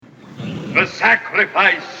The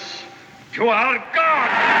sacrifice to our God!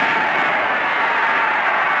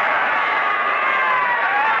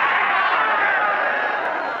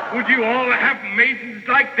 Would you all have maidens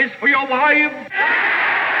like this for your wives?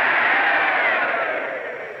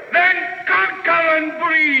 Then conquer and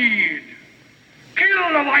breed!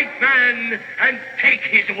 Kill the white man and take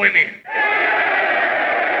his women!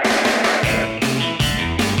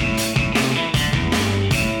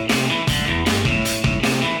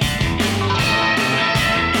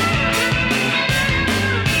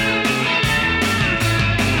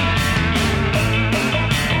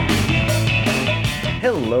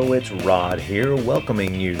 Hello, it's Rod here,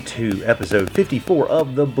 welcoming you to episode 54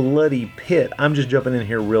 of The Bloody Pit. I'm just jumping in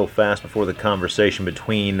here real fast before the conversation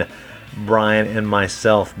between Brian and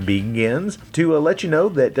myself begins to let you know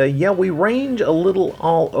that, we range a little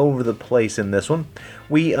all over the place in this one.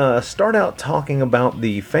 We start out talking about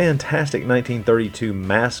the fantastic 1932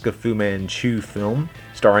 Mask of Fu Manchu film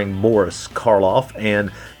starring Boris Karloff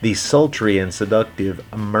and the sultry and seductive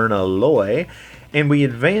Myrna Loy, and we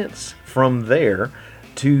advance from there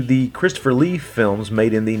to the Christopher Lee films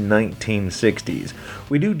made in the 1960s.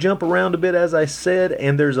 We do jump around a bit, as I said,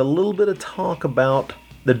 and there's a little bit of talk about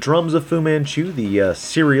The Drums of Fu Manchu, the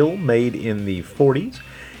serial made in the 40s,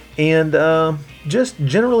 and just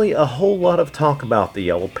generally a whole lot of talk about the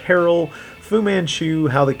Yellow Peril, Fu Manchu,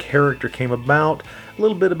 how the character came about, a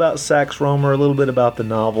little bit about Sax Rohmer, a little bit about the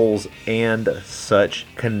novels, and such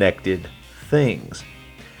connected things.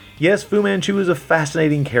 Yes, Fu Manchu is a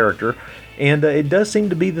fascinating character, and it does seem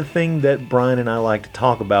to be the thing that Brian and I like to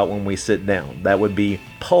talk about when we sit down. That would be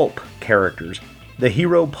pulp characters, the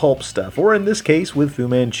hero pulp stuff, or in this case with Fu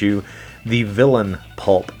Manchu, the villain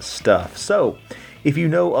pulp stuff. So, if you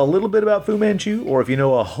know a little bit about Fu Manchu, or if you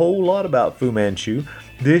know a whole lot about Fu Manchu,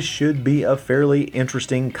 this should be a fairly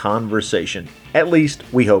interesting conversation. At least,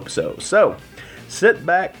 we hope so. So, sit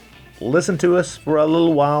back, listen to us for a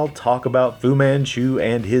little while talk about Fu Manchu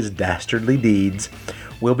and his dastardly deeds.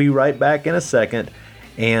 We'll be right back in a second,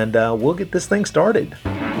 and we'll get this thing started.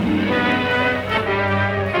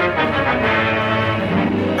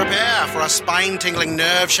 Prepare for a spine-tingling,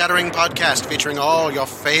 nerve-shattering podcast featuring all your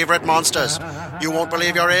favorite monsters. You won't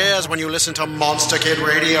believe your ears when you listen to Monster Kid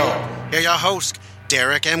Radio. Hear your host,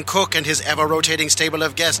 Derek M. Cook, and his ever-rotating stable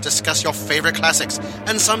of guests discuss your favorite classics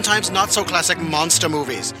and sometimes not-so-classic monster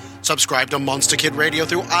movies. Subscribe to Monster Kid Radio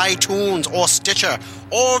through iTunes or Stitcher,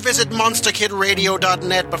 or visit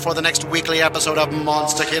monsterkidradio.net before the next weekly episode of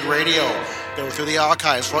Monster Kid Radio. Go through the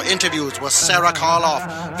archives for interviews with Sarah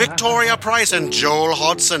Karloff, Victoria Price, and Joel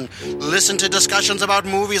Hodgson. Listen to discussions about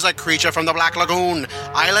movies like Creature from the Black Lagoon,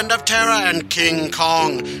 Island of Terror, and King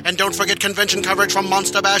Kong. And don't forget convention coverage from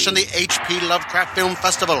Monster Bash and the H.P. Lovecraft Film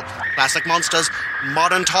Festival, Classic Monsters,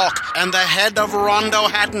 Modern Talk, and the Head of Rondo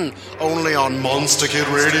Hatton, only on Monster Kid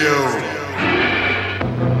Radio.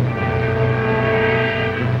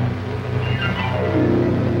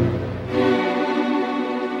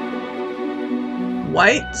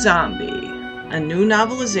 White Zombie, a new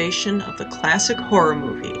novelization of the classic horror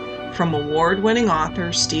movie from award-winning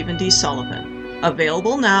author Stephen D. Sullivan.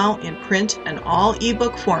 Available now in print and all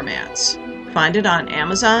ebook formats. Find it on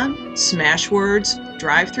Amazon, Smashwords,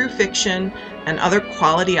 Drive-Thru Fiction, and other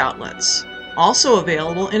quality outlets. Also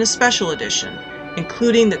available in a special edition,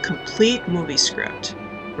 including the complete movie script.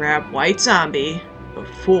 Grab White Zombie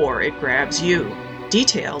before it grabs you.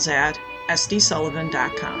 Details at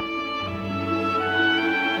sdsullivan.com.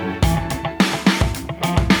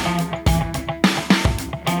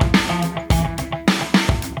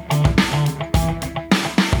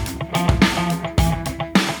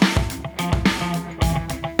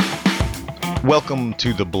 Welcome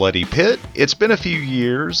to The Bloody Pit. It's been a few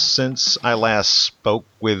years since I last spoke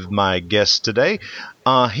with my guest today.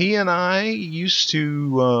 He and I used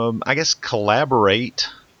to, collaborate.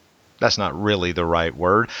 That's not really the right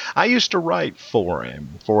word. I used to write for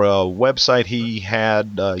him for a website he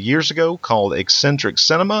had years ago called Eccentric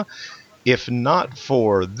Cinema. If not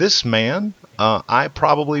for this man, I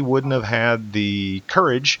probably wouldn't have had the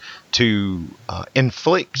courage to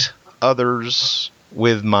inflict others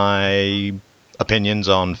with my opinions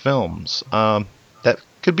on films. That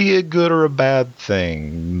could be a good or a bad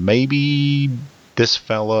thing. Maybe this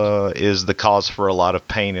fella is the cause for a lot of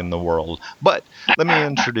pain in the world. But let me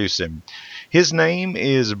introduce him. His name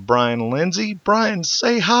is Brian Lindsay. Brian,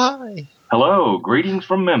 say hi. Hello, greetings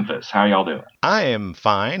from Memphis. How y'all doing? I am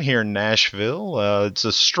fine here in Nashville. It's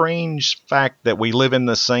a strange fact that we live in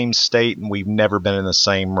the same state and we've never been in the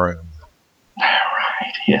same room.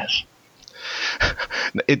 Right, yes.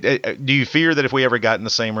 Do you fear that if we ever got in the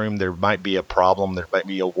same room, there might be a problem? There might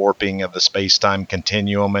be a warping of the space-time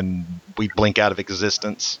continuum, and we blink out of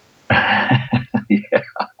existence? Yeah.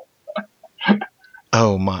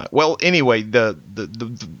 Oh my! Well, anyway, the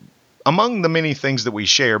among the many things that we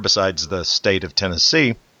share, besides the state of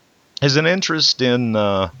Tennessee, is an interest in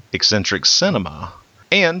eccentric cinema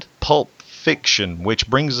and pulp fiction, which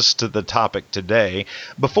brings us to the topic today.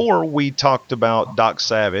 Before, we talked about Doc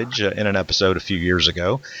Savage in an episode a few years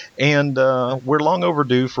ago, and we're long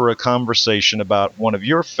overdue for a conversation about one of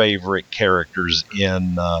your favorite characters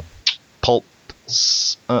in pulp.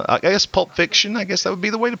 I guess pulp fiction. I guess that would be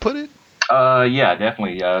the way to put it. Yeah,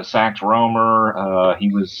 definitely. Sax Rohmer, he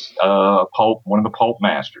was one of the pulp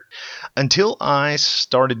masters. Until I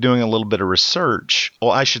started doing a little bit of research,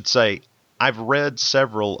 well, I should say, I've read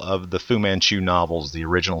several of the Fu Manchu novels, the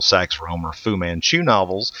original Sax Rohmer Fu Manchu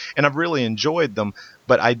novels, and I've really enjoyed them,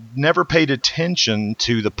 but I never paid attention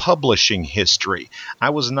to the publishing history. I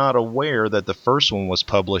was not aware that the first one was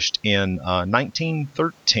published in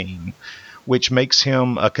 1913. Which makes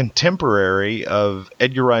him a contemporary of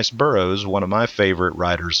Edgar Rice Burroughs, one of my favorite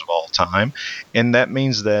writers of all time. And that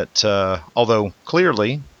means that, although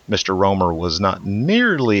clearly Mr. Rohmer was not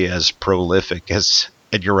nearly as prolific as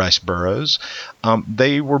Edgar Rice Burroughs,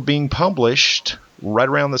 they were being published right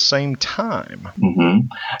around the same time. Mm-hmm.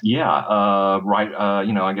 Yeah, right.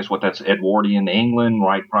 I guess that's Edwardian England,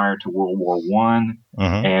 right prior to World War I.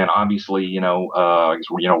 Mm-hmm. And obviously, I guess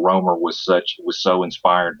Rohmer was so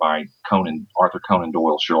inspired by Arthur Conan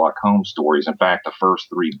Doyle's Sherlock Holmes stories. In fact, the first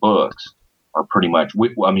 3 books are pretty much,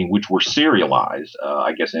 which were serialized,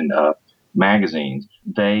 I guess, in magazines.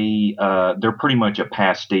 They're pretty much a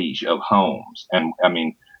pastiche of Holmes, and I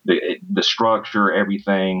mean the structure,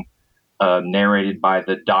 everything. Narrated by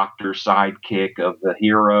the doctor sidekick of the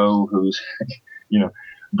hero, who's,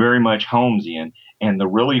 very much Holmesian. And the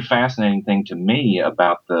really fascinating thing to me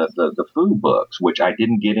about the Fu books, which I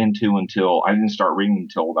didn't get into I didn't start reading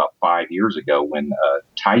until about 5 years ago when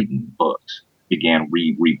Titan Books began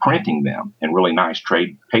reprinting them in really nice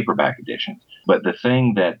trade paperback editions. But the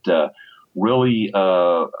thing that really,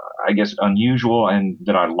 I guess, unusual and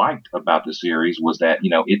that I liked about the series was that,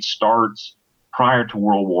 it starts prior to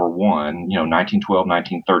World War I, 1912,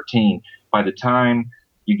 1913. By the time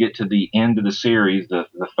you get to the end of the series, the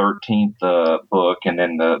 13th book, and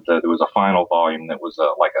then there was a final volume that was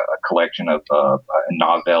like a collection of a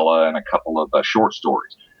novella and a couple of short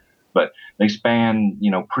stories. But they span,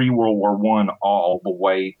 pre-World War I all the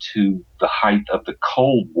way to the height of the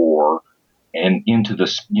Cold War and into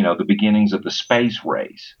the beginnings of the space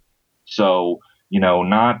race. So,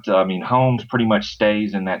 Holmes pretty much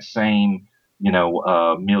stays in that same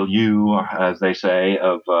milieu, as they say,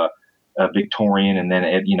 of Victorian, and then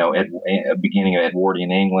beginning of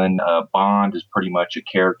Edwardian England. Bond is pretty much a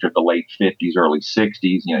character of the late 50s, early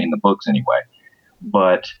 60s, in the books anyway.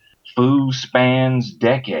 But Fu spans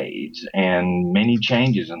decades and many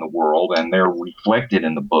changes in the world, and they're reflected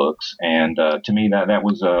in the books. And to me, that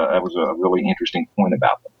was a really interesting point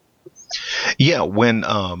about them. Yeah, when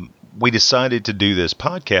we decided to do this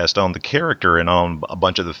podcast on the character and on a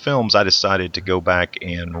bunch of the films, I decided to go back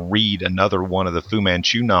and read another one of the Fu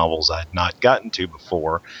Manchu novels I'd not gotten to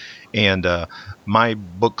before. And my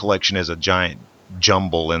book collection is a giant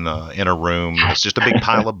jumble in a room. It's just a big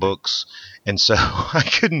pile of books. And so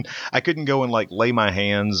I couldn't go and lay my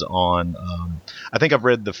hands on, I think I've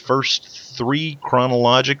read the first 3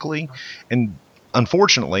 chronologically, and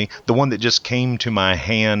unfortunately, the one that just came to my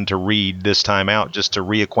hand to read this time out, just to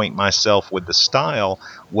reacquaint myself with the style,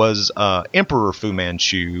 was Emperor Fu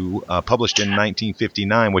Manchu, published in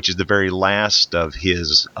 1959, which is the very last of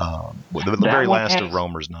his, the very last of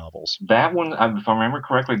Rohmer's novels. That one, if I remember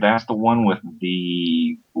correctly, that's the one with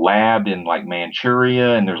the lab in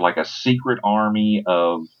Manchuria, and there's a secret army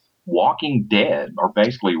of Walking Dead, or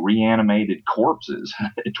basically reanimated corpses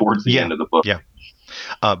towards the end of the book. Yeah.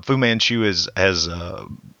 Fu Manchu has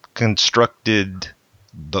constructed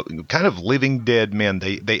the kind of living dead men.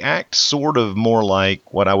 They act sort of more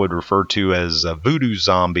like what I would refer to as voodoo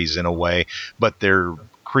zombies in a way, but they're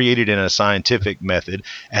created in a scientific method,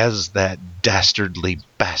 as that dastardly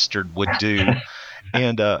bastard would do.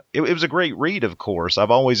 And it was a great read, of course.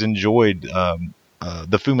 I've always enjoyed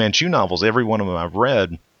the Fu Manchu novels, every one of them I've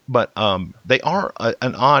read. But they are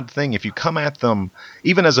an odd thing. If you come at them,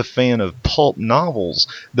 even as a fan of pulp novels,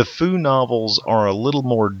 the Fu novels are a little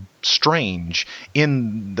more strange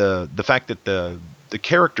in the fact that the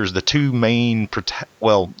characters, the two main,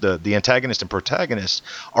 the antagonist and protagonist,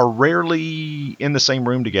 are rarely in the same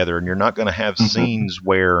room together, and you're not going to have scenes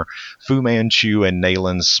where Fu Manchu and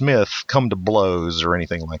Nayland Smith come to blows or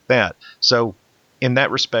anything like that. So in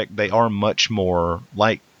that respect, they are much more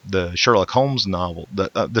like the Sherlock Holmes novel,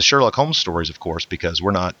 the Sherlock Holmes stories, of course, because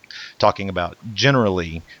we're not talking about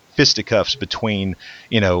generally fisticuffs between,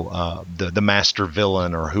 the master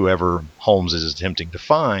villain or whoever Holmes is attempting to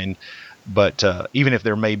find. But even if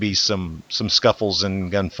there may be some scuffles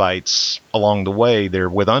and gunfights along the way, they're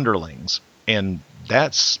with underlings. And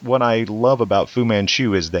that's what I love about Fu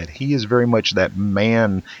Manchu, is that he is very much that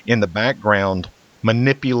man in the background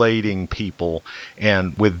manipulating people,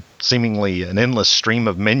 and with seemingly an endless stream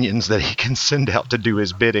of minions that he can send out to do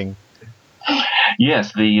his bidding.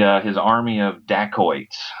 Yes, his army of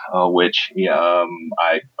dacoits, which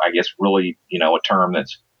I guess really a term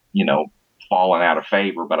that's fallen out of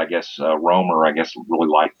favor. But I guess Romer really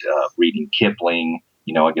liked reading Kipling.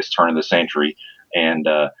 I guess turn of the century, and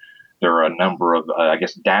there are a number of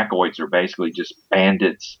dacoits are basically just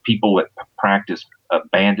bandits, people that practice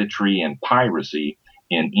banditry and piracy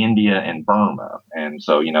in India and Burma. And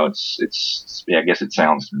so it's I guess it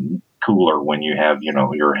sounds cooler when you have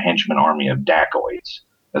your henchman army of dacoits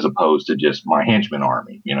as opposed to just my henchman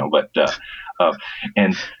army. But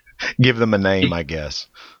and give them a name, I guess.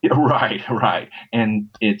 Right. And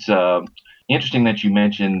it's interesting that you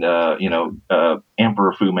mentioned,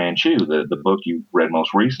 Emperor Fu Manchu, the book you read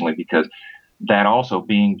most recently, because that also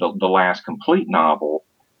being the last complete novel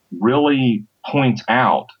really points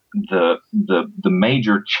out the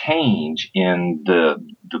major change in the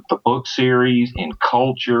book series, in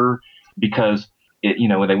culture, because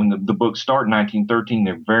when the books start in 1913,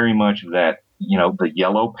 they're very much that the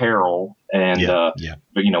Yellow Peril, and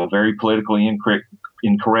very politically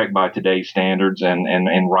incorrect by today's standards,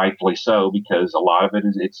 and rightfully so, because a lot of it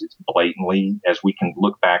is it's blatantly, as we can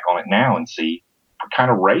look back on it now and see,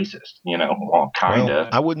 kind of racist. Kind of. Well,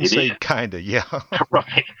 I wouldn't say kind of, yeah.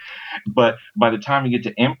 Right. But by the time you get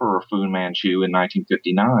to Emperor Fu Manchu in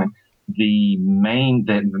 1959, the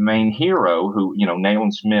main hero, who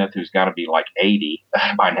Nayland Smith, who's got to be like 80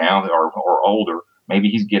 by now or older. Maybe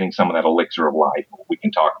he's getting some of that elixir of life. We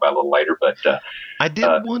can talk about it a little later. But I did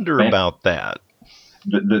wonder about that.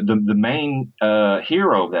 The main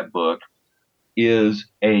hero of that book is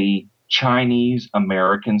a Chinese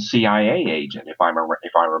American CIA agent, if I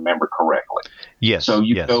remember correctly. Yes. So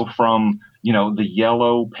you go from the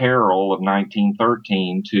Yellow Peril of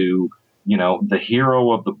 1913 to the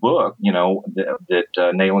hero of the book,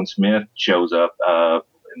 that Nayland Smith shows up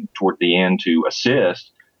toward the end to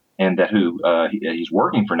assist, and that he's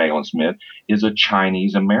working for Nayland Smith is a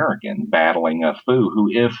Chinese American battling a Fu,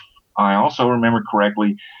 who, if I also remember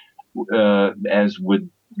correctly, as would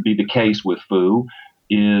be the case with Fu,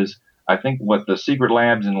 is I think what the secret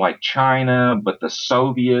labs in like China, but the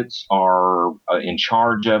Soviets are in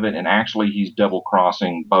charge of it, and actually he's double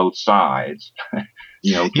crossing both sides.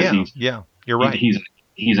 You're right.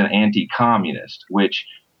 He's an anti-communist, which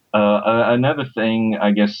another thing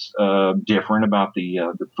I guess different about the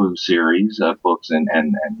Fu series books and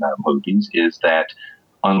movies is that,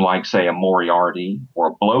 unlike say a Moriarty or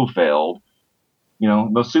a Blofeld,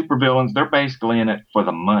 those supervillains, they're basically in it for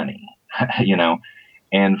the money,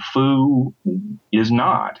 and Fu is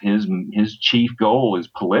not. His chief goal is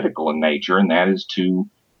political in nature, and that is to,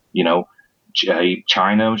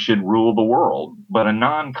 China should rule the world, but a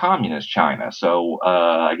non-communist China. So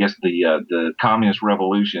I guess the communist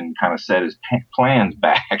revolution kind of set his plans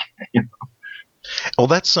back. Well,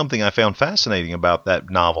 that's something I found fascinating about that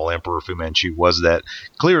novel, Emperor Fu Manchu, was that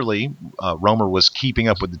clearly Romer was keeping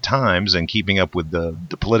up with the times and keeping up with the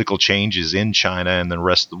political changes in China and the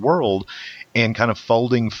rest of the world, and kind of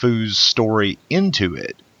folding Fu's story into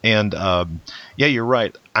it. And you're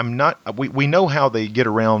right. We know how they get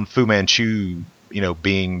around Fu Manchu,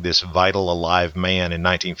 being this vital, alive man in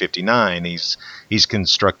 1959. He's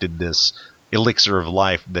constructed this elixir of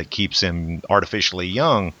life that keeps him artificially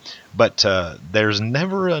young, but there's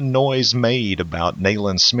never a noise made about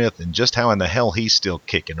Nayland Smith and just how in the hell he's still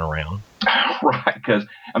kicking around. Right, because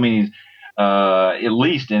he's at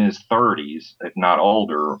least in his 30s, if not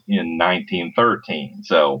older, in 1913.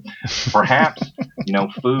 So perhaps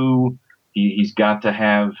Fu, he's got to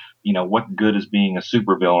have, what good is being a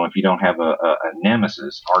supervillain if you don't have a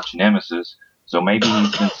nemesis, arch nemesis? So maybe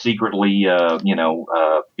he's been secretly,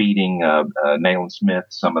 feeding Nayland Smith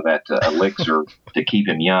some of that elixir to keep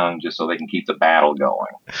him young, just so they can keep the battle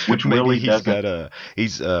going. Which maybe really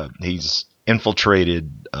he's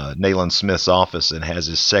infiltrated Nayland Smith's office and has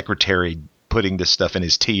his secretary putting this stuff in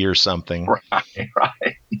his tea or something.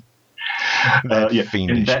 Right.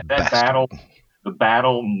 Fiendish that battle, the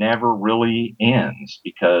battle never really ends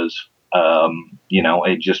because, I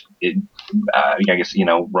guess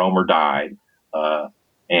Romer died.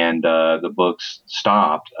 and the books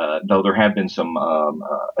stopped. Though there have been some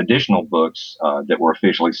additional books that were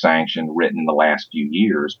officially sanctioned, written in the last few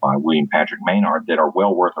years by William Patrick Maynard, that are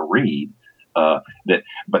well worth a read.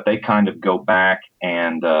 But they kind of go back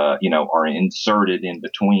and are inserted in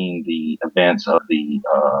between the events of the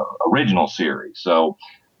original series. So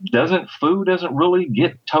Fu doesn't really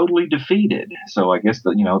get totally defeated. So I guess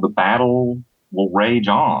the battle will rage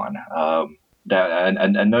on.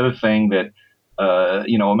 Another thing that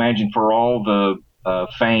imagine, for all the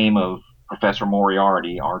fame of Professor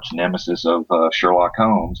Moriarty, arch nemesis of Sherlock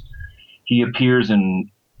Holmes, he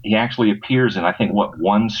actually appears in, I think,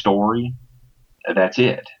 one story. That's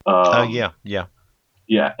it. Yeah.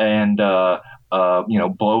 Yeah, and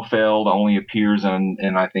Blofeld only appears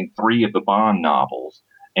in I think 3 of the Bond novels,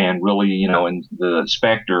 and really, in the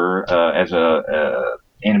Spectre as a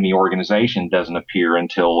enemy organization doesn't appear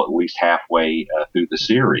until at least halfway through the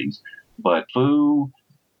series. But Fu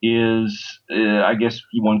is, I guess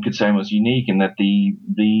one could say, most unique in that the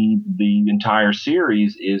entire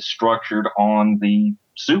series is structured on the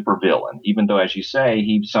supervillain, even though, as you say,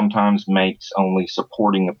 he sometimes makes only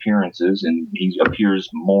supporting appearances, and he appears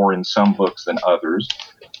more in some books than others.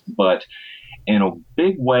 But in a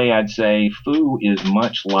big way, I'd say Fu is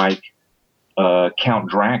much like Count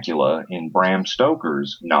Dracula in Bram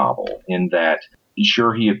Stoker's novel, in that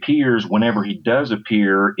sure, he appears. Whenever he does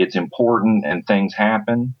appear, it's important and things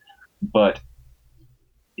happen, but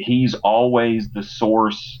he's always the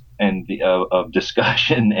source and of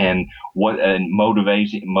discussion and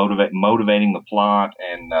motivating the plot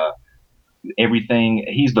and everything.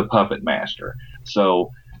 He's the puppet master.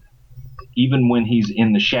 So even when he's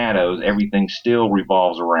in the shadows, everything still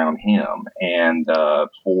revolves around him. And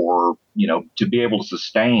to be able to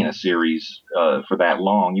sustain a series for that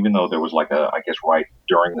long, even though there was I guess right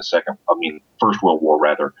during the First World War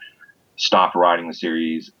rather, stopped writing the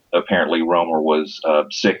series. Apparently Romer was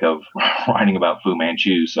sick of writing about Fu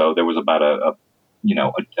Manchu, so there was about a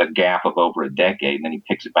gap of over a decade, and then he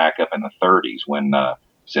picks it back up in the 30s when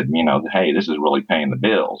said, hey, this is really paying the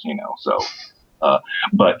bills, so.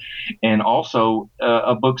 And also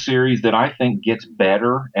a book series that I think gets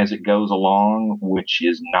better as it goes along, which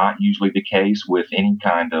is not usually the case with any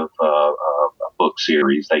kind of book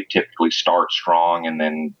series. They typically start strong and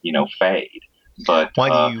then fade. But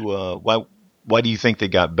why do you think they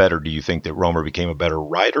got better? Do you think that Romer became a better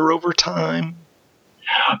writer over time?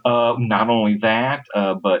 Not only that,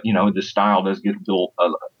 but the style does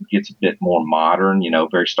gets a bit more modern.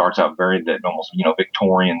 Starts out very that almost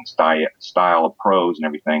Victorian style of prose and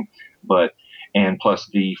everything. And plus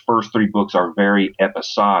the first 3 books are very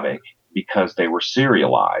episodic because they were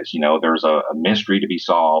serialized. There's a mystery to be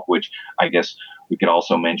solved, which I guess we could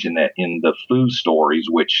also mention that in the Fu stories,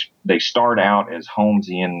 which they start out as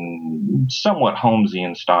somewhat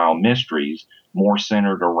Holmesian style mysteries, more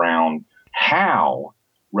centered around how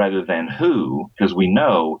rather than who, because we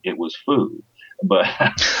know it was Fu. But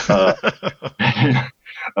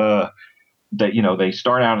they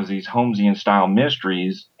start out as these Holmesian style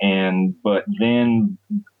mysteries, but then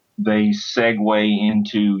they segue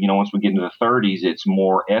into, once we get into the 30s, it's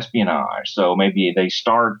more espionage. So maybe they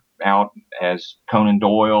start out as Conan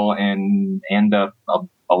Doyle and end up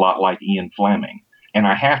a lot like Ian Fleming. And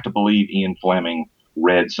I have to believe Ian Fleming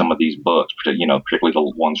read some of these books, particularly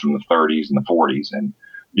the ones from the 30s and the 40s, and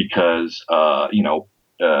because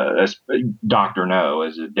Dr. No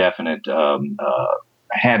is a definite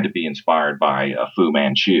had to be inspired by Fu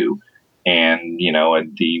Manchu, and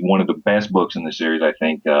one of the best books in the series, I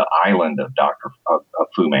think, Island of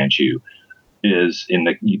Fu Manchu, is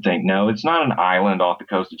you think, no, it's not an island off the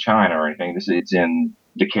coast of China or anything. It's in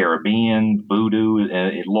the Caribbean. Voodoo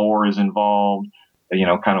lore is involved.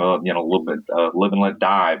 Kind of a little bit live and let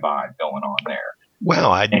die vibe going on there.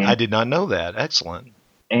 Wow, I did not know that. Excellent.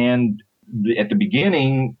 And at the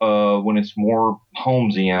beginning, when it's more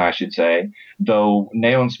Holmesian, I should say, though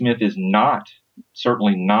Nayland Smith is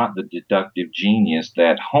certainly not the deductive genius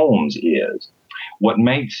that Holmes is. What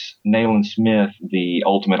makes Nayland Smith the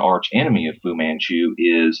ultimate arch enemy of Fu Manchu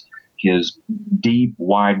is his deep,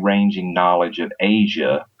 wide-ranging knowledge of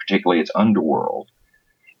Asia, particularly its underworld,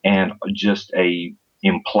 and just a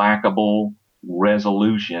implacable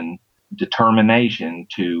determination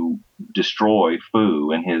to destroy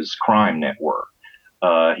Fu and his crime network.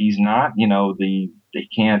 He's not, they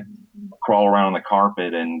can't crawl around on the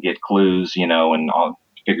carpet and get clues, and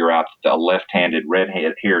figure out that a left-handed,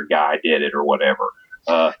 red-haired guy did it or whatever.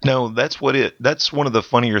 No, that's one of the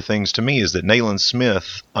funnier things to me is that Nayland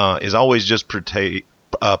Smith is always just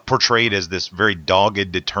portrayed as this very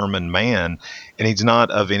dogged, determined man, and he's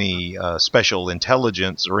not of any special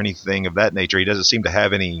intelligence or anything of that nature. He doesn't seem to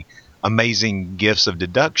have any amazing gifts of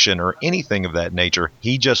deduction or anything of that nature.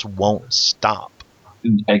 He just won't stop.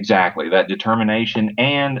 Exactly, that determination,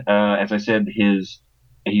 and as I said, he's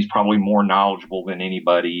probably more knowledgeable than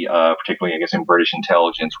anybody, particularly I guess in British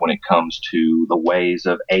intelligence, when it comes to the ways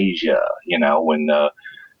of Asia. When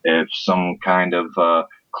if some kind of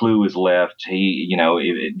clue is left,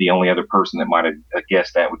 the only other person that might have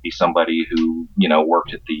guessed that would be somebody who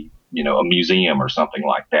worked at the a museum or something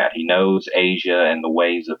like that. He knows Asia and the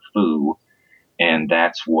ways of Fu, and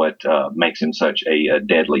that's what makes him such a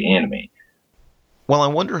deadly enemy. Well, I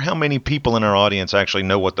wonder how many people in our audience actually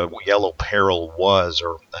know what the Yellow Peril was,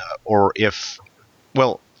 or if,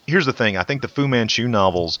 well, here's the thing. I think the Fu Manchu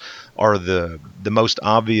novels are the most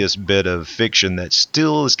obvious bit of fiction that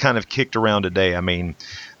still is kind of kicked around today. I mean,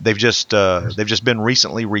 they've just been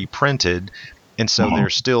recently reprinted, and so they're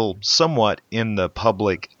still somewhat in the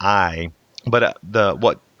public eye. But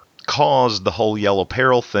what caused the whole Yellow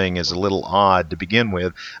Peril thing is a little odd to begin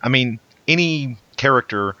with. I mean, any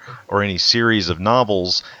character or any series of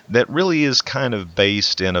novels that really is kind of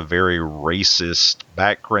based in a very racist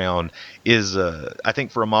background is, I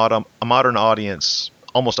think, for a modern audience,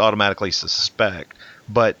 almost automatically suspect.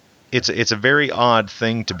 But it's a very odd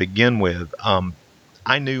thing to begin with.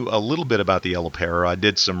 I knew a little bit about the Yellow Peril. I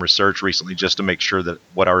did some research recently just to make sure that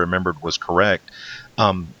what I remembered was correct.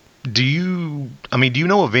 Do you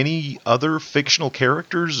know of any other fictional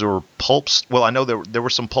characters or pulps? Well, I know there were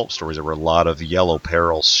some pulp stories. There were a lot of Yellow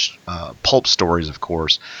Peril pulp stories, of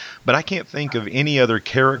course, but I can't think of any other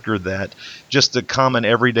character that just a common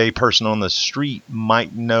everyday person on the street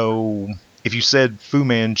might know. If you said Fu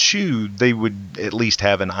Manchu, they would at least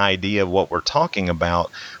have an idea of what we're talking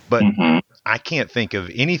about, but I can't think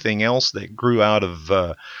of anything else that grew out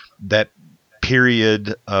of that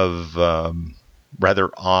period of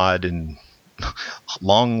rather odd and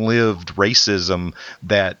long-lived racism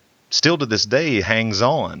that still to this day hangs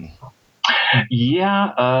on.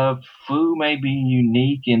 Yeah, Fu may be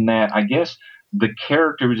unique in that I guess the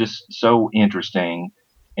character was just so interesting,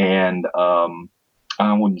 and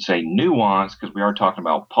I wouldn't say nuanced because we are talking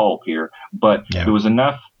about pulp here, but there was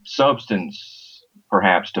enough substance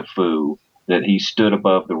perhaps to Fu that he stood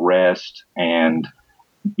above the rest, and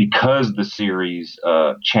because the series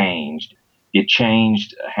changed, it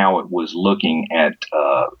changed how it was looking at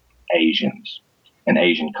Asians and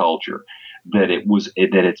Asian culture, that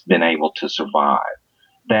it's been able to survive.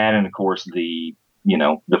 That, and of course the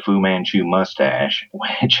Fu Manchu mustache,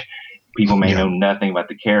 which people may know nothing about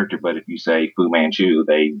the character, but if you say Fu Manchu,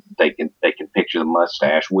 they can picture the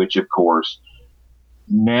mustache, which of course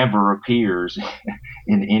never appears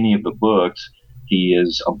in any of the books. He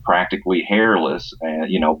is practically hairless,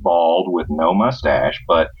 bald with no mustache,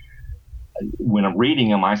 but when I'm reading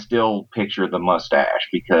him, I still picture the mustache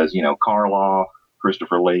because, Karloff,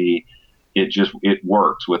 Christopher Lee, it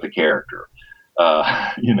works with the character, So,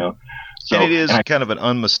 and it is kind of an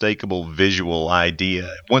unmistakable visual idea.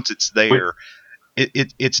 Once it's there,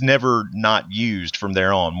 it's never not used from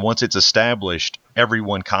there on. Once it's established,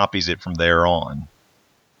 everyone copies it from there on.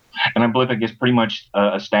 And I believe, pretty much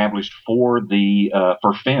established for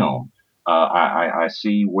film. I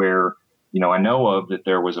see where, I know of that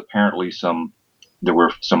there were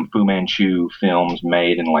some Fu Manchu films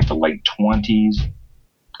made in like the late 20s,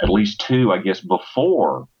 at least two, I guess,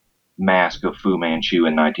 before Mask of Fu Manchu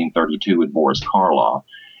in 1932 with Boris Karloff.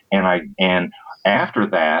 And after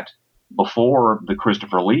that, before the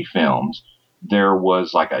Christopher Lee films, there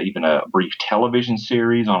was even a brief television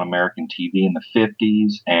series on American TV in the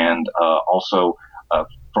 50s, and also,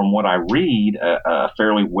 from what I read, a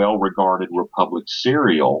fairly well-regarded Republic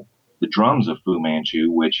serial, The Drums of Fu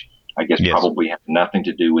Manchu, which I guess probably have nothing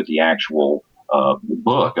to do with the actual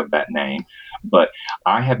book of that name. But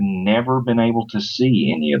I have never been able to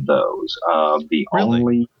see any of those. The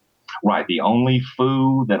only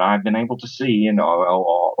Fu that I've been able to see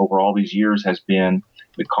over all these years has been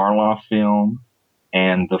the Karloff film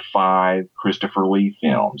and the 5 Christopher Lee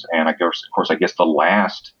films. And of course, I guess the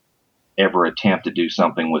last ever attempt to do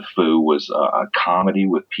something with Fu was a comedy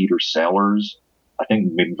with Peter Sellers. I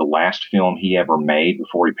think maybe the last film he ever made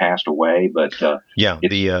before he passed away. But the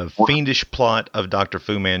Fiendish Plot of Dr.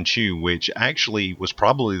 Fu Manchu, which actually was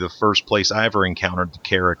probably the first place I ever encountered the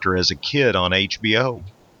character as a kid on HBO.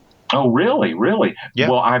 Oh, really? Really? Yeah.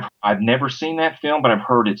 Well, I've never seen that film, but I've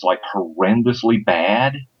heard it's horrendously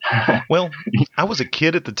bad. Well, I was a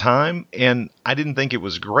kid at the time, and I didn't think it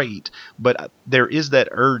was great, but there is that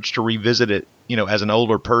urge to revisit it, as an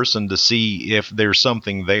older person to see if there's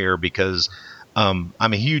something there, because I'm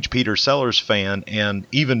a huge Peter Sellers fan, and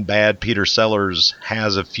even bad Peter Sellers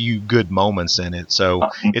has a few good moments in it. So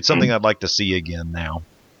it's something I'd like to see again now.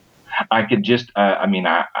 I could just, in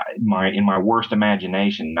my worst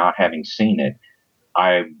imagination, not having seen it,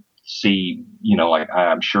 I see,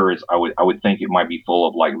 I'm sure I would think it might be full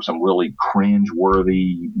of like some really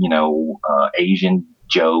cringe-worthy, Asian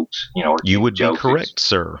jokes, or you would jokes. Be correct,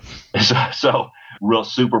 sir. So real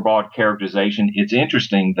super broad characterization. It's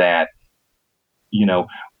interesting that,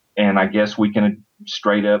 and I guess we can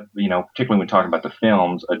straight up, particularly when we talk about the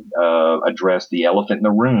films, address the elephant in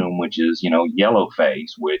the room, which is,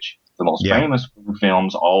 Yellowface, which the most famous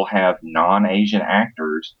films all have non-Asian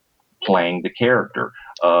actors playing the character.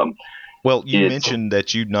 Well, you mentioned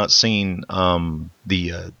that you'd not seen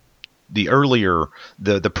the earlier,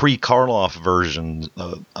 the pre-Karloff versions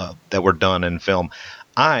that were done in film.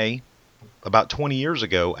 I, about 20 years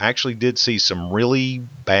ago, actually did see some really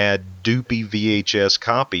bad, doopy VHS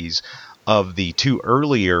copies of the two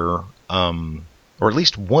earlier, or at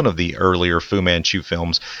least one of the earlier Fu Manchu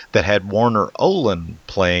films that had Warner Oland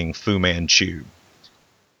playing Fu Manchu.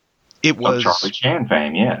 It was Charlie Chan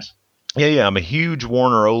fame, yes. Yeah, I'm a huge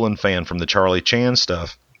Warner Oland fan from the Charlie Chan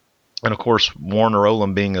stuff. And of course, Warner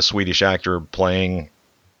Oland being a Swedish actor playing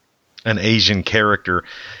an Asian character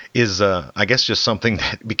is, I guess, just something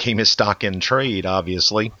that became his stock in trade,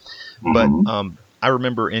 obviously. Mm-hmm. But I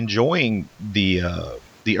remember enjoying the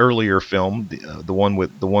earlier film, the one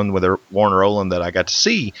with Warner Oland that I got to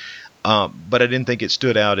see, but I didn't think it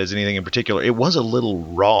stood out as anything in particular. It was a little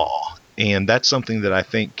raw, and that's something that I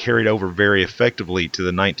think carried over very effectively to the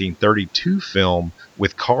 1932 film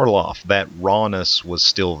with Karloff. That rawness was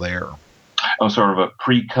still there. Oh, sort of a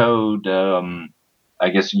pre-code. I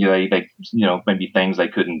guess they maybe things they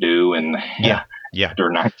couldn't do, and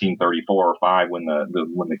after 1934 or 5 when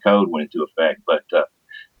the code went into effect. But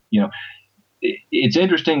it's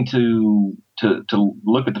interesting to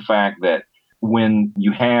look at the fact that when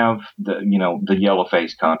you have the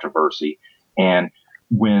Yellowface controversy, and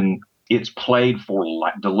when it's played for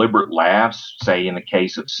deliberate laughs, say in the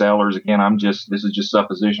case of Sellers, again, this is just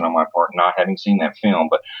supposition on my part, not having seen that film,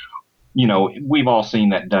 but we've all seen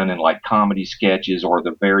that done in like comedy sketches, or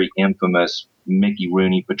the very infamous Mickey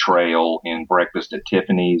Rooney portrayal in Breakfast at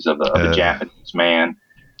Tiffany's of a Japanese man.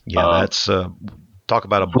 Yeah, that's talk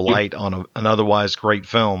about a blight on an otherwise great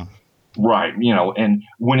film. Right, and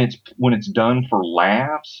when it's done for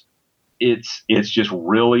laughs, it's just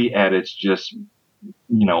really at its just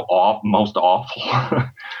most awful.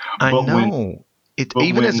 I know.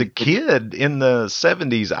 Even as a kid in the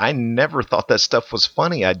 70s, I never thought that stuff was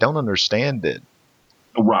funny. I don't understand it.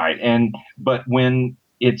 Right, but when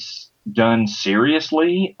it's done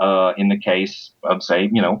seriously, in the case of,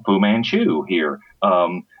 say, Fu Manchu here,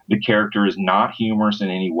 the character is not humorous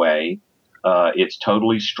in any way. It's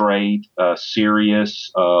totally straight,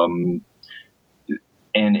 serious. And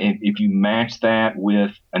if you match that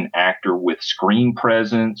with an actor with screen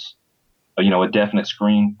presence, a definite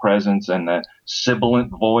screen presence and a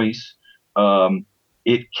sibilant voice,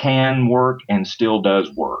 it can work and still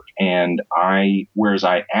does work. And whereas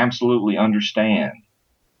I absolutely understand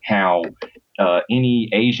how any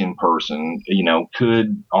Asian person,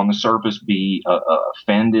 could on the surface be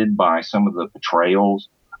offended by some of the portrayals,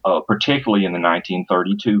 particularly in the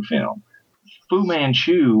 1932 film. Fu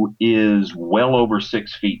Manchu is well over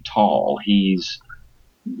 6 feet tall. He's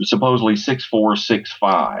supposedly 6'4",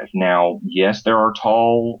 6'5". Now, yes, there are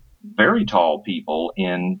very tall people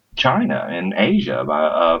in China and Asia,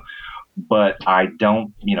 but I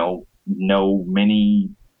don't, know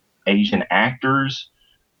many Asian actors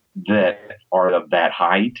that are of that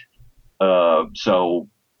height. So,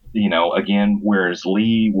 again, whereas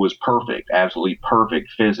Lee was perfect, absolutely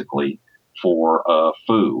perfect physically for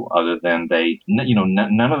Fu, other than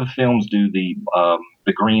none of the films do the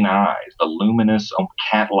green eyes, the luminous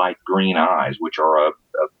cat-like green eyes, which are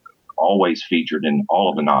always featured in all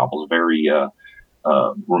of the novels, very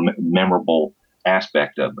memorable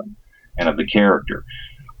aspect of them and of the character.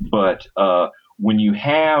 But when you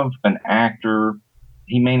have an actor,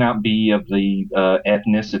 he may not be of the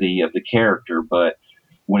ethnicity of the character, but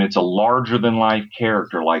when it's a larger-than-life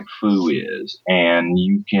character like Fu is, and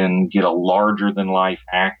you can get a larger-than-life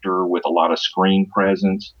actor with a lot of screen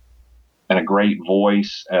presence and a great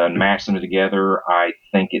voice and match them together, I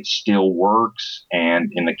think it still works. And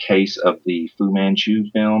in the case of the Fu Manchu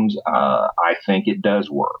films, I think it does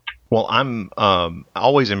work. Well, I'm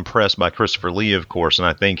always impressed by Christopher Lee, of course, and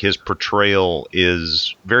I think his portrayal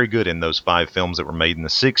is very good in those 5 films that were made in the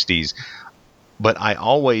 60s. But I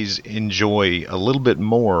always enjoy a little bit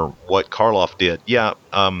more what Karloff did. Yeah,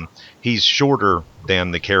 he's shorter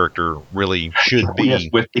than the character really should be. Yes,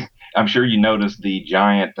 I'm sure you noticed the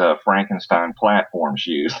giant Frankenstein platform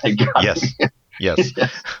shoes they got. Yes, yes.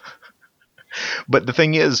 But the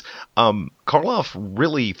thing is, Karloff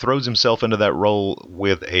really throws himself into that role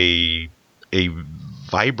with a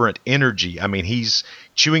vibrant energy. I mean, he's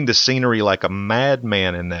chewing the scenery like a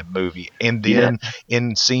madman in that movie. And then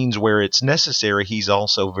in scenes where it's necessary, he's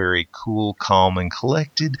also very cool, calm, and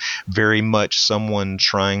collected. Very much someone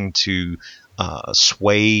trying to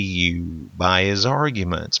sway you by his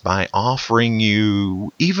arguments, by offering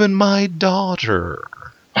you even my daughter.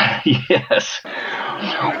 Yes.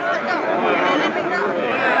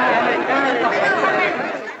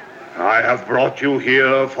 I have brought you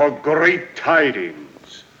here for great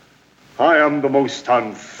tidings. I am the most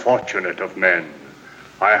unfortunate of men.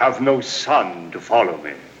 I have no son to follow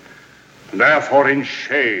me. Therefore, in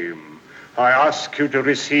shame, I ask you to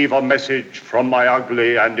receive a message from my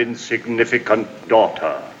ugly and insignificant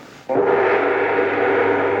daughter.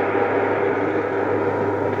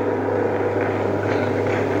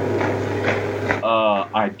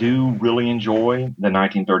 I do really enjoy the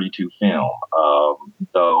 1932 film,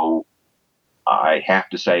 though I have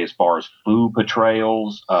to say, as far as Fu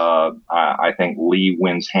portrayals, I think Lee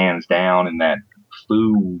wins hands down, in that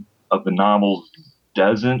Fu of the novels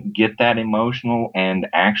doesn't get that emotional, and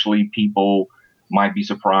actually people might be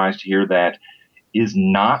surprised to hear that is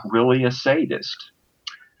not really a sadist.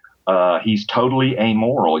 He's totally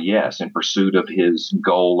amoral, yes, in pursuit of his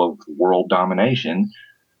goal of world domination,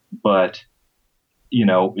 but you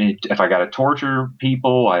know, if I got to torture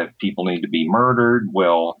people, if people need to be murdered,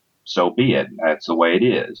 well, so be it. That's the way it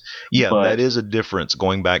is. Yeah, but that is a difference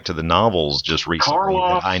going back to the novels just recently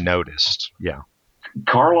that I noticed. Yeah.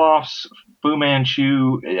 Karloff's Fu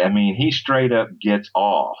Manchu, I mean, he straight up gets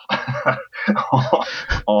off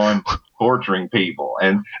on torturing people.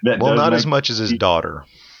 And that not as much as his daughter.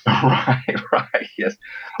 Right, yes.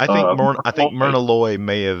 I think Myrna Loy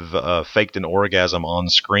may have faked an orgasm on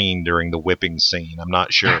screen during the whipping scene. I'm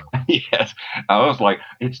not sure. Yes, I was like,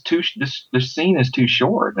 this scene is too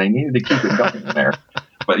short. They needed to keep it going there.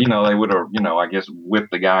 But you know, they would have, I guess, whipped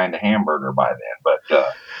the guy into hamburger by then. But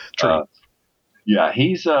true. Yeah,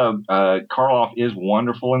 he's Karloff is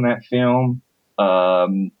wonderful in that film.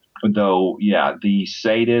 Though, yeah, the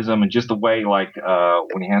sadism and just the way, like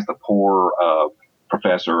when he has the poor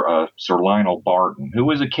Professor Sir Lionel Barton, who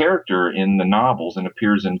is a character in the novels and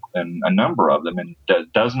appears in a number of them and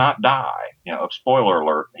does not die. Spoiler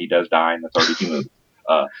alert, he does die in the 32 movie.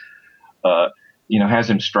 Has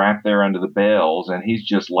him strapped there under the bells, and he's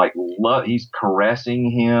just like, he's caressing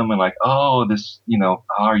him and like, oh, this,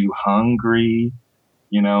 are you hungry?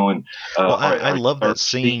 I love that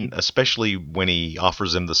scene, especially when he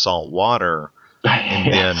offers him the salt water.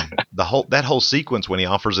 And then that whole sequence when he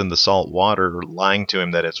offers him the salt water, lying to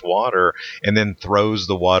him that it's water, and then throws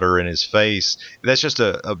the water in his face. That's just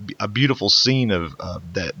a beautiful scene of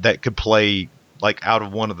that could play like out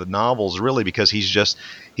of one of the novels, really, because he shows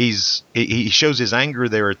his anger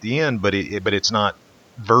there at the end, but it's not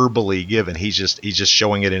verbally given. He's just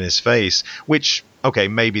showing it in his face, which, okay,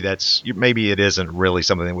 maybe it isn't really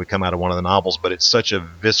something that would come out of one of the novels, but it's such a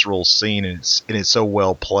visceral scene, and it's so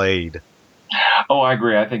well played. Oh, I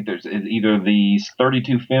agree. I think there's either the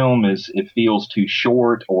 32 film it feels too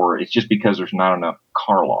short, or it's just because there's not enough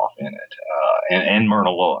Karloff in it, and Myrna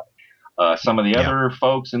Loy. Some of the other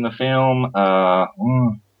folks in the film,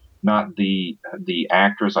 not the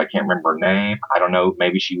actress, I can't remember her name. I don't know.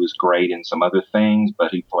 Maybe she was great in some other things,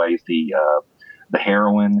 but who plays the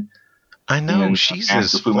heroine? I know, she's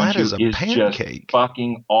as flat as a pancake. Just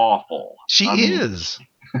fucking awful. She is.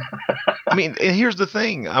 I mean, and here's the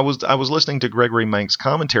thing. I was listening to Gregory Mank's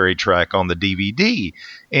commentary track on the DVD,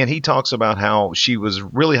 and he talks about how she was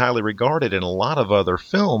really highly regarded in a lot of other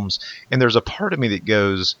films, and there's a part of me that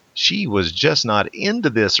goes, she was just not into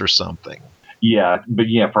this or something. Yeah, but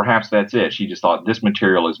perhaps that's it. She just thought, this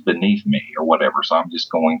material is beneath me or whatever, so I'm just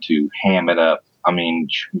going to ham it up. I mean,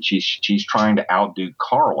 she's trying to outdo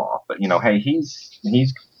Karloff, but hey, he's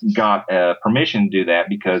got permission to do that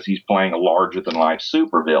because he's playing a larger-than-life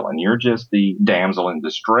supervillain. You're just the damsel in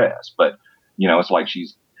distress. But, it's like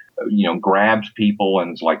she's, grabs people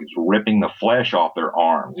and it's like it's ripping the flesh off their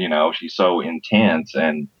arms. She's so intense,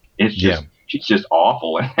 and it's just she's just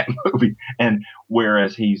awful in that movie. And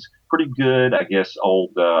whereas he's pretty good, I guess, old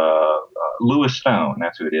Lewis Stone,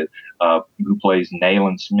 that's who it is, who plays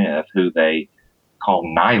Nayland Smith, who they call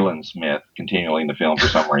Nyland Smith continually in the film for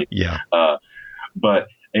some reason. But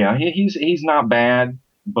he's not bad,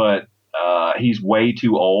 but he's way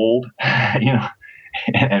too old,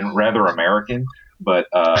 and rather American. But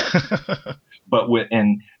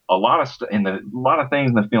a lot of things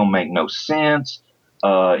in the film make no sense.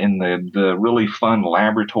 In the really fun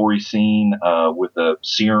laboratory scene with the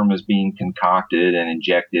serum is being concocted and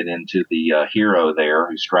injected into the hero there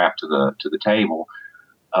who's strapped to the table.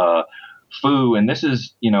 Fu, and this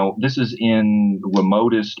is in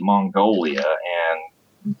remotest Mongolia,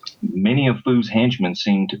 and many of Fu's henchmen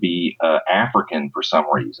seem to be African for some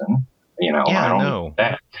reason. I don't know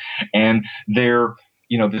that. And they're,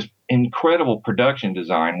 this incredible production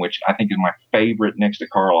design, which I think is my favorite next to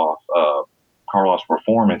Karloff's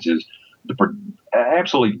performance, is the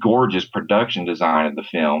absolutely gorgeous production design of the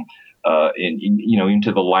film.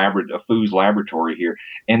 Into the Fu's laboratory here,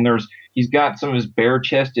 and he's got some of his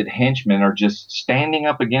bare-chested henchmen are just standing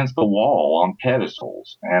up against the wall on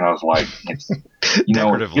pedestals, and I was like, it's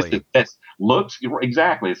looks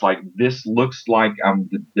exactly. It's like this looks like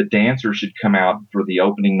the dancer should come out for the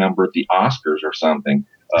opening number at the Oscars or something.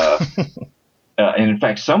 And in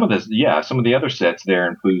fact, some of the other sets there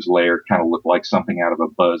in Fu's lair kind of look like something out of a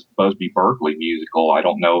Busby Berkeley musical. I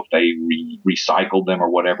don't know if they recycled them or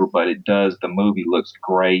whatever, but it does. The movie looks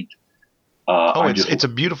great. It's a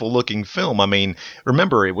beautiful looking film. I mean,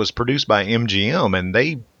 remember, it was produced by MGM, and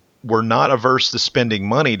they were not averse to spending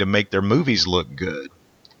money to make their movies look good.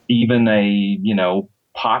 Even a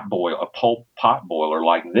pulp pot boiler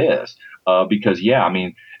like this, because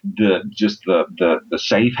the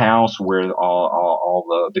safe house where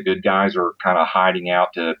all the good guys are kind of hiding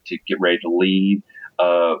out to get ready to leave,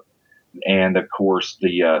 and of course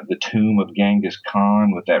the tomb of Genghis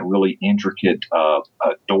Khan with that really intricate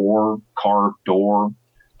carved door,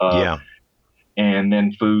 and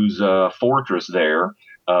then Fu's fortress there,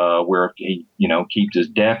 where he keeps his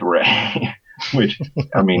death ray. Which,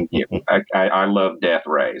 I mean, I love death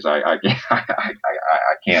rays. I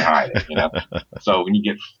can't hide it, So when you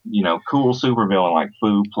get, cool supervillain like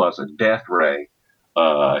Fu plus a death ray,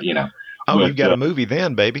 you've got a movie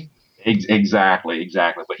then, baby. Exactly.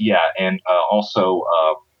 But yeah, and also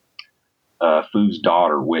Fu's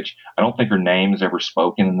daughter, which I don't think her name is ever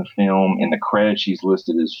spoken in the film. In the credits, she's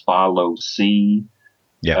listed as Fa Lo Si.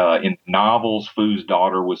 Yeah. In novels, Fu's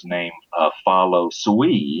daughter was named Fa Lo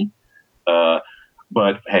Sui.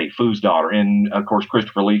 But hey, Fu's daughter. And of course,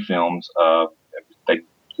 Christopher Lee films,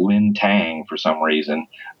 Lin Tang for some reason.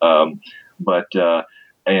 And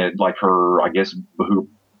like her, I guess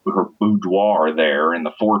her boudoir there in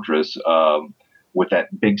the fortress, with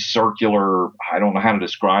that big circular, I don't know how to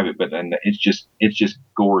describe it, but then it's just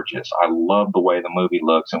gorgeous. I love the way the movie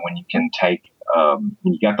looks. And when you can take, when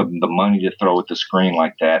you got the money to throw at the screen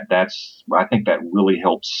like that, I think that really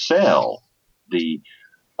helps sell the,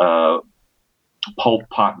 pulp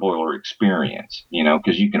potboiler experience,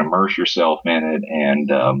 because you can immerse yourself in it. And,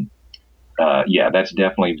 that's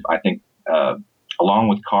definitely, I think, along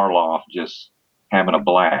with Karloff just having a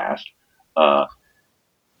blast,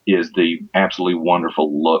 is the absolutely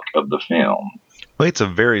wonderful look of the film. Well, it's a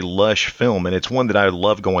very lush film, and it's one that I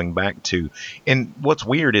love going back to. And what's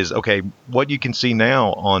weird is, what you can see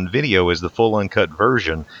now on video is the full uncut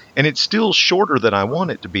version, and it's still shorter than I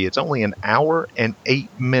want it to be. It's only an hour and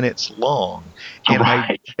 8 minutes long. And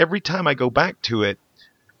right. Every time I go back to it,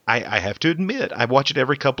 I have to admit, I watch it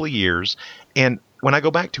every couple of years, and when I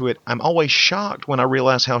go back to it, I'm always shocked when I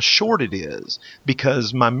realize how short it is,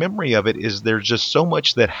 because my memory of it is there's just so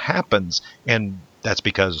much that happens, and that's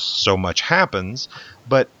because so much happens,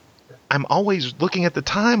 but I'm always looking at the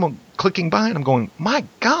time, I'm clicking by, and I'm going, my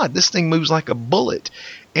God, this thing moves like a bullet.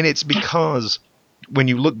 And it's because when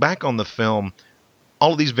you look back on the film,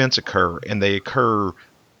 all of these events occur, and they occur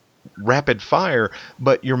rapid fire,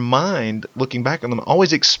 but your mind, looking back on them,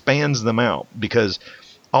 always expands them out, because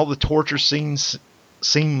all the torture scenes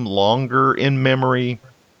seem longer in memory.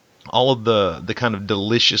 All of the kind of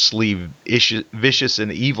deliciously vicious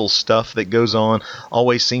and evil stuff that goes on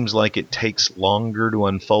always seems like it takes longer to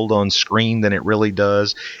unfold on screen than it really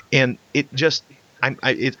does. And it just,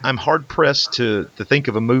 I'm hard pressed to think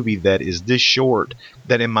of a movie that is this short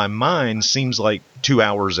that in my mind seems like 2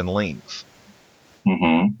 hours in length.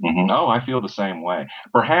 Mm-hmm, mm-hmm. Oh, I feel the same way.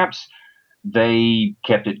 Perhaps they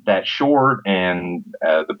kept it that short and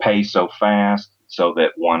the pace so fast so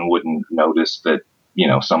that one wouldn't notice that,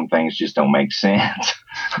 some things just don't make sense.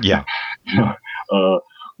 Yeah.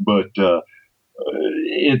 But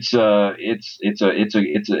it's a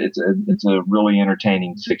really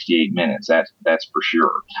entertaining 68 minutes. That's for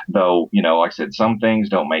sure. Though, like I said, some things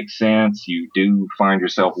don't make sense. You do find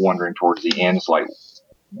yourself wondering towards the end. It's like,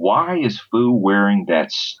 why is Fu wearing that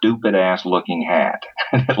stupid ass looking hat?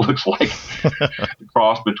 It looks like a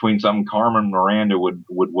cross between something Carmen Miranda would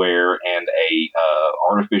wear and a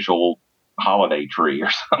artificial holiday tree or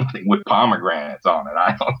something with pomegranates on it.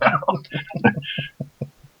 I don't know.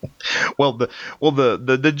 Well,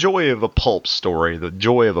 the joy of a pulp story, the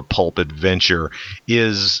joy of a pulp adventure,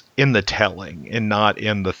 is in the telling and not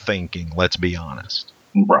in the thinking. Let's be honest.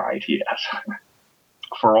 Right. Yes.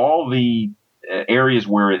 For all the areas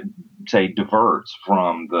where it, say, diverts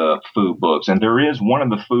from the Fu books, and there is one of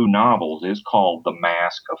the Fu novels is called The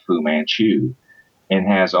Mask of Fu Manchu, and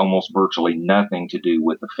has almost virtually nothing to do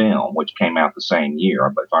with the film, which came out the same year.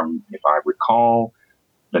 But if I recall,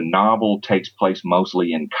 the novel takes place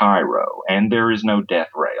mostly in Cairo, and there is no death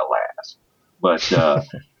ray, alas. But so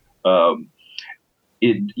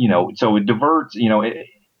it diverts.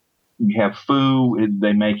 You have Fu.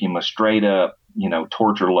 They make him a straight up,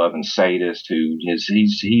 torture loving sadist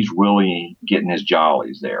he's really getting his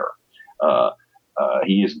jollies there.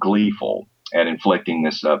 He is gleeful at inflicting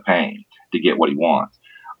this pain to get what he wants.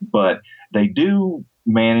 But they do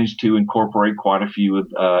manage to incorporate quite a few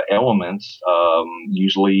elements,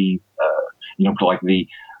 usually, like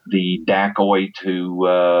the dacoit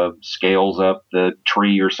who scales up the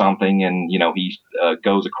tree or something, and he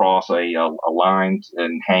goes across a line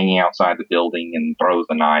and hanging outside the building and throws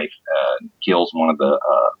the knife, kills one of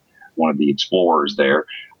the explorers there.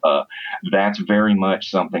 That's very much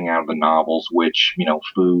something out of the novels, which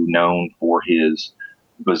Fu, known for his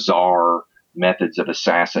bizarre methods of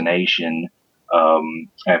assassination,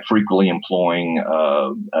 frequently employing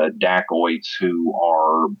dacoits who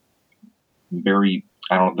are very,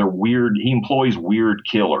 they're weird. He employs weird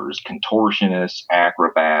killers, contortionists,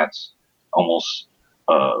 acrobats, almost,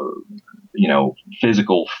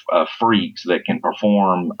 physical freaks that can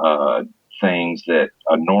perform things that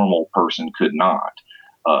a normal person could not.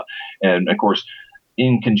 And of course,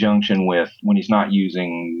 in conjunction with when he's not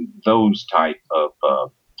using those type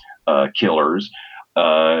of killers,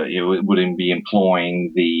 it would be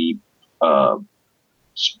employing the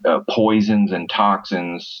poisons and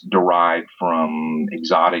toxins derived from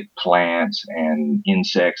exotic plants and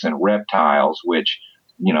insects and reptiles, which,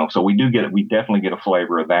 so we definitely get a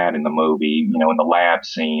flavor of that in the movie, in the lab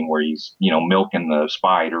scene where he's, milking the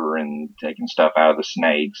spider and taking stuff out of the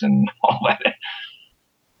snakes and all that.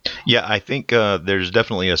 Yeah, I think there's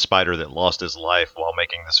definitely a spider that lost his life while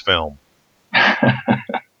making this film.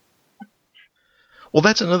 Well,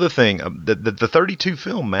 that's another thing. The 32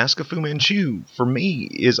 film, Mask of Fu Manchu, for me,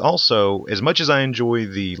 is also, as much as I enjoy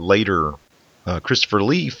the later Christopher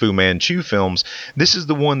Lee Fu Manchu films, this is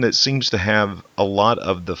the one that seems to have a lot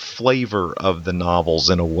of the flavor of the novels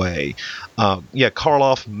in a way.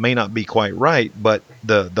 Karloff may not be quite right, but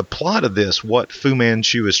the plot of this, what Fu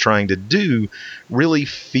Manchu is trying to do, really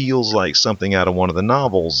feels like something out of one of the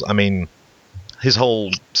novels. I mean, his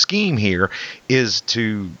whole scheme here is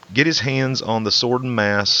to get his hands on the sword and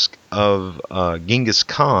mask of Genghis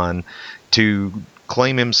Khan to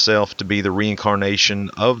claim himself to be the reincarnation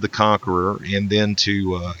of the conqueror, and then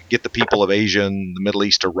to get the people of Asia and the Middle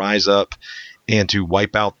East to rise up and to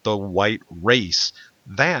wipe out the white race.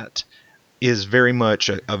 That is very much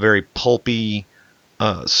a very pulpy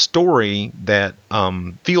story that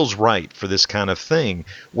feels right for this kind of thing.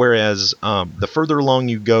 Whereas the further along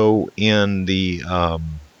you go in the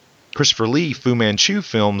Christopher Lee Fu Manchu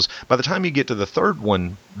films, by the time you get to the third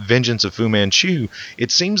one, Vengeance of Fu Manchu,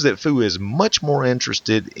 it seems that Fu is much more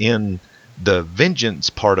interested in the vengeance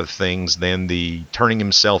part of things than the turning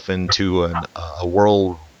himself into a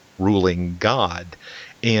world-ruling god.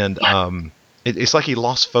 And it's like he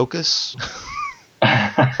lost focus.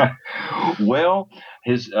 Well,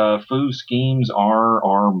 his Fu schemes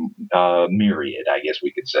are myriad, I guess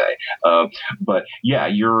we could say. But yeah,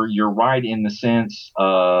 you're right in the sense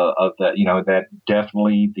of that. That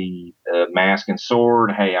definitely the mask and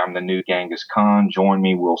sword. Hey, I'm the new Genghis Khan. Join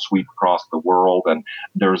me. We'll sweep across the world. And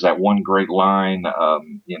there's that one great line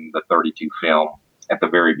in the 32 film at the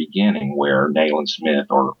very beginning where Nayland Smith,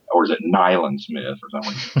 or is it Nyland Smith or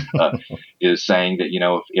something, is saying that,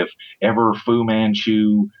 if ever Fu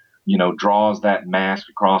Manchu, draws that mask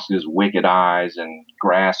across his wicked eyes and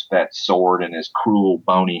grasps that sword in his cruel,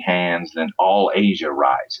 bony hands, then all Asia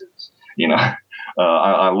rises.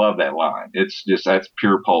 I love that line. It's just, that's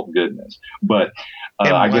pure pulp goodness. But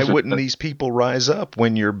and I why guess wouldn't these people rise up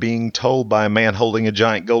when you're being told by a man holding a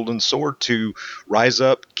giant golden sword to rise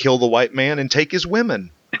up, kill the white man, and take his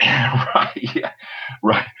women? Right. Yeah.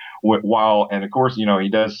 Right. And of course, he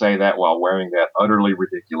does say that while wearing that utterly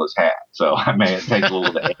ridiculous hat. So, it takes a little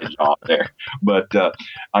of the edge off there. But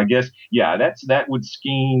I guess, that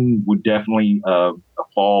would definitely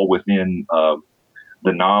fall within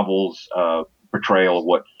the novel's portrayal of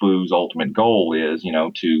what Fu's ultimate goal is,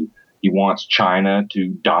 to he wants China to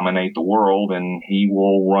dominate the world, and he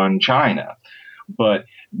will run China. But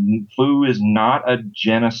Fu is not a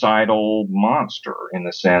genocidal monster in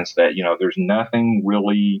the sense that, there's nothing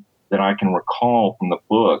really that I can recall from the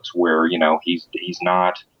books where, he's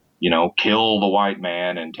not, kill the white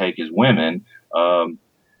man and take his women.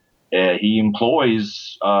 He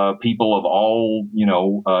employs people of all,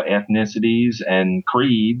 ethnicities and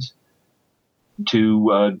creeds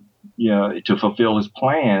to fulfill his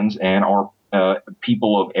plans, and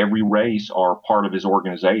people of every race are part of his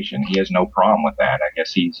organization. He has no problem with that. I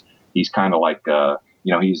guess he's kind of like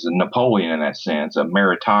he's a Napoleon in that sense, a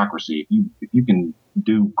meritocracy. If you can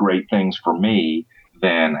do great things for me,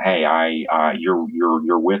 then hey,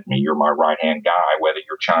 you're with me. You're my right hand guy, whether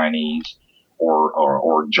you're Chinese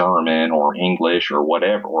or German or English or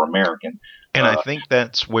whatever, or American. And I think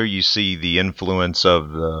that's where you see the influence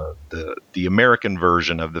of the American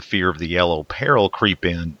version of the fear of the yellow peril creep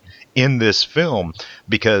in this film,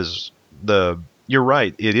 because you're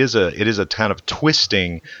right, it is a kind of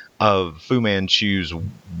twisting of Fu Manchu's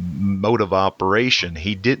mode of operation.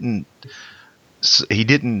 He didn't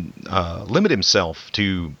limit himself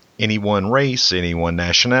to any one race, any one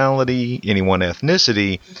nationality, any one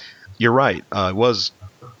ethnicity. You're right. It was,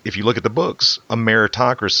 if you look at the books, a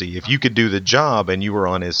meritocracy. If you could do the job and you were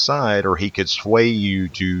on his side, or he could sway you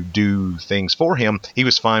to do things for him, he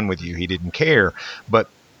was fine with you. He didn't care. But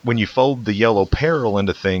when you fold the yellow peril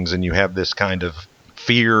into things, and you have this kind of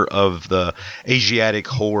fear of the Asiatic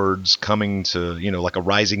hordes coming to, like a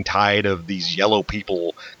rising tide of these yellow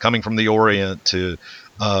people coming from the Orient to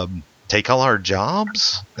take all our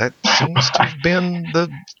jobs, that seems to have been the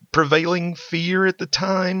prevailing fear at the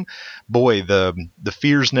time. Boy, the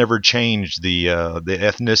fears never changed. The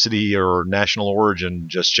ethnicity or national origin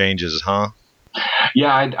just changes, huh?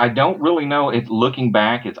 Yeah, I don't really know. Looking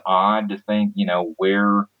back, it's odd to think,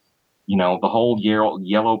 where, the whole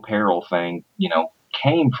yellow peril thing,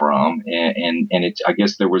 came from, and it's, I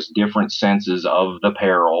guess there was different senses of the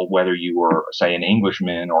peril, whether you were, say, an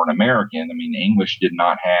Englishman or an American. I mean, the English did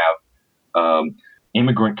not have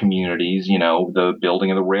immigrant communities, the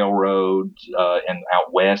building of the railroads and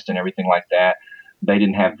out west and everything like that. They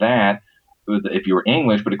didn't have that if you were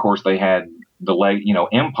English, but of course they had the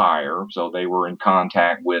empire, so they were in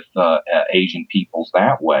contact with Asian peoples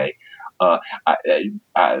that way.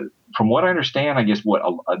 From what I understand, I guess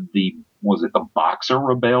was it the Boxer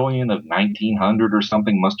Rebellion of 1900 or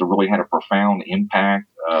something must have really had a profound impact.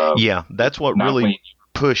 Yeah, that's what really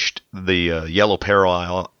pushed the yellow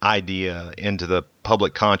peril idea into the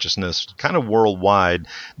public consciousness kind of worldwide.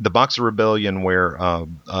 The Boxer Rebellion, where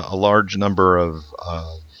a large number of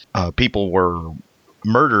people were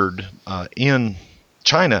murdered in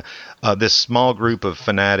China, this small group of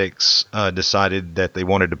fanatics decided that they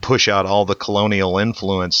wanted to push out all the colonial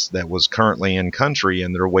influence that was currently in country,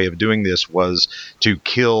 and their way of doing this was to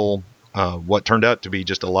kill what turned out to be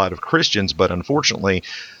just a lot of Christians. But unfortunately,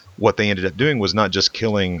 what they ended up doing was not just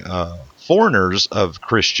killing foreigners of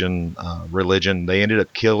Christian religion. They ended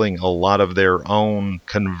up killing a lot of their own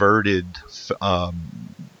converted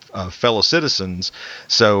fellow citizens.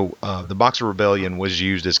 So the Boxer Rebellion was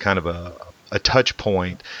used as kind of a touch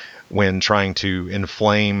point when trying to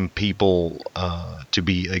inflame people to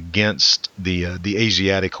be against the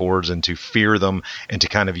Asiatic hordes and to fear them, and to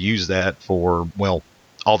kind of use that for, well,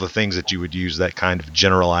 all the things that you would use that kind of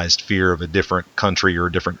generalized fear of a different country or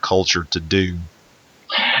a different culture to do.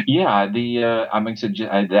 Yeah,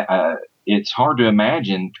 it's hard to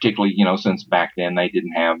imagine, particularly, since back then they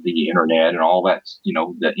didn't have the internet and all that,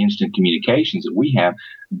 the instant communications that we have,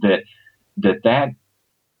 that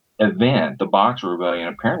event, the Boxer Rebellion,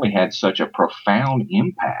 apparently had such a profound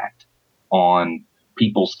impact on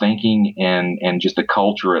people's thinking and just the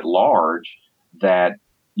culture at large that,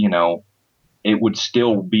 it would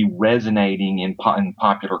still be resonating in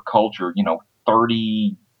popular culture,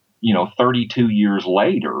 32 years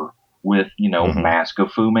later with, Mask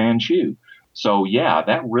of Fu Manchu. So yeah,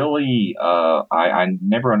 that really, I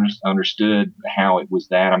never understood how it was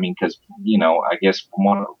that. I mean, because, I guess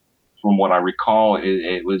from what I recall,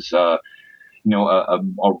 it was, a kind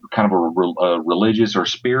of a religious or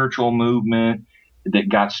spiritual movement that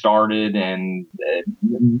got started, and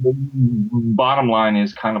bottom line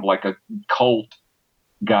is kind of like a cult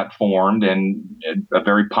got formed, and a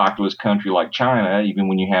very populous country like China, even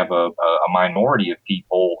when you have a minority of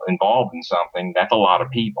people involved in something, that's a lot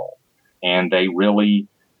of people. And they really,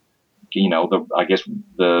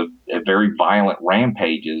 the very violent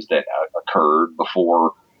rampages that occurred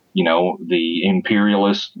before, the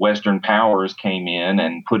imperialist Western powers came in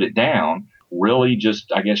and put it down, really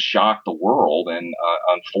just, I guess, shocked the world, and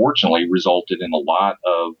unfortunately resulted in a lot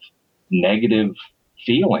of negative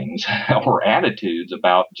feelings or attitudes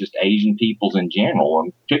about just Asian peoples in general,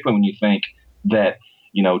 and particularly when you think that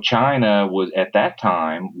China was at that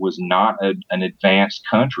time was not an advanced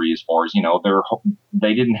country as far as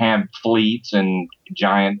they didn't have fleets and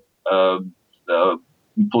giant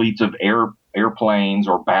fleets of airplanes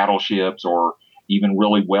or battleships or even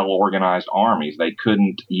really well-organized armies. They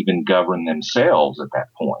couldn't even govern themselves at that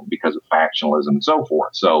point because of factionalism and so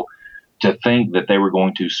forth. So to think that they were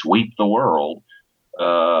going to sweep the world,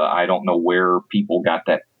 I don't know where people got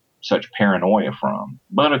that such paranoia from.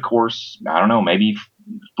 But of course, I don't know, maybe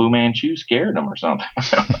Fu Manchu scared them or something.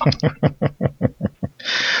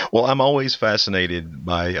 Well, I'm always fascinated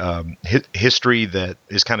by history that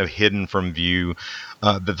is kind of hidden from view.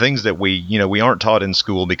 The things that we aren't taught in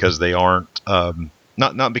school because they aren't,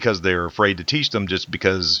 not because they're afraid to teach them, just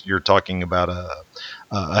because you're talking about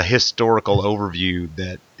a historical overview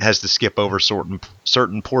that has to skip over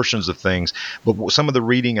certain portions of things. But some of the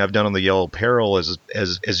reading I've done on the Yellow Peril has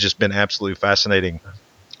just been absolutely fascinating.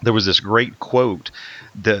 There was this great quote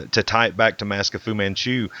to tie it back to Mask of Fu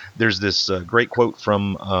Manchu. There's this great quote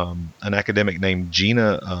from an academic named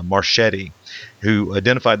Gina Marchetti, who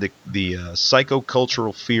identified the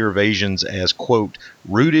psychocultural fear of Asians as, quote,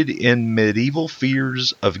 rooted in medieval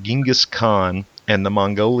fears of Genghis Khan and the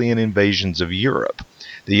Mongolian invasions of Europe.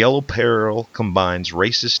 The Yellow Peril combines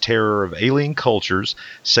racist terror of alien cultures,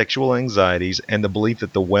 sexual anxieties, and the belief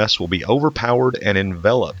that the West will be overpowered and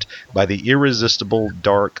enveloped by the irresistible,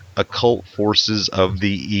 dark, occult forces of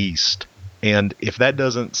the East. And if that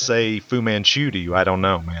doesn't say Fu Manchu to you, I don't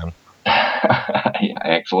know, man.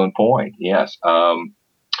 Excellent point. Yes.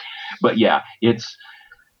 But yeah, it's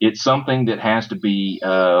something that has to be,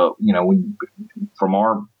 from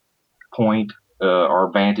our point, our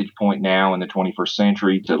vantage point now in the 21st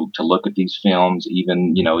century to look at these films,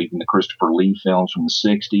 even the Christopher Lee films from the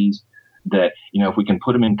 60s, that, if we can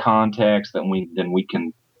put them in context, then we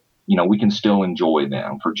can still enjoy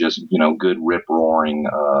them for just, good rip roaring,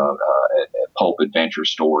 pulp adventure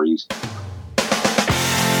stories.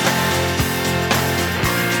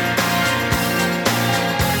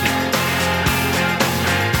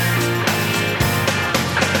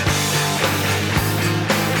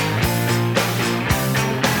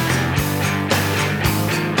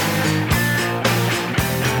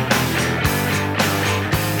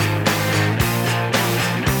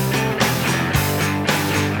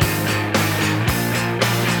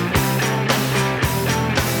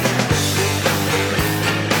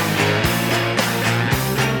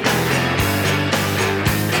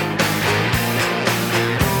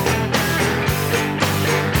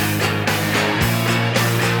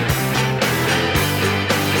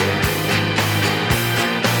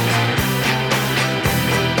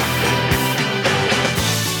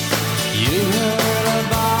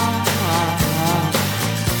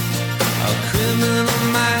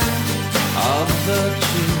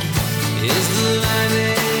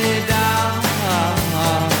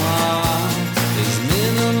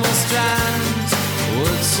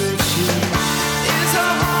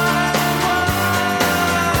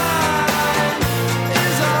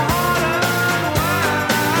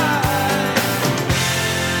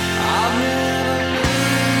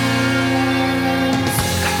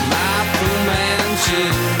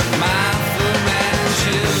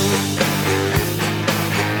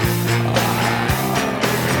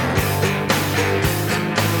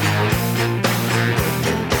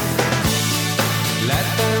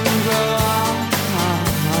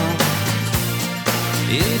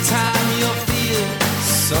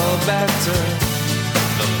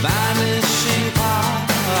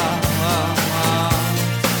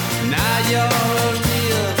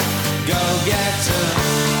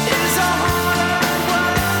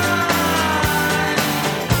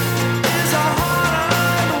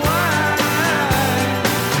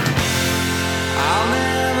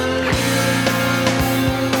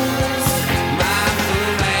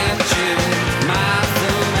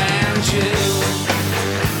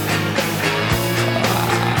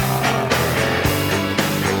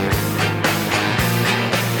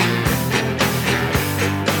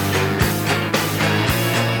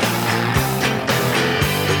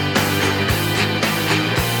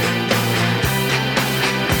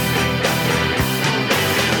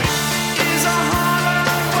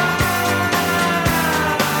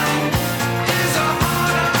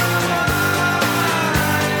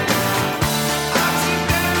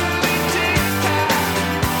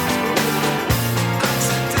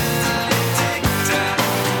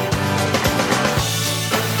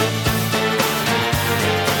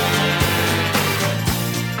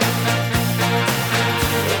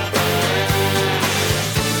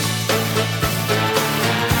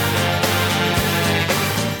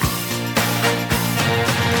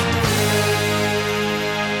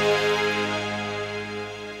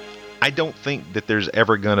 I don't think that there's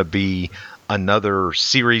ever going to be another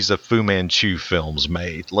series of Fu Manchu films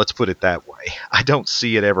made. Let's put it that way. I don't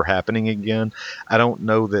see it ever happening again. I don't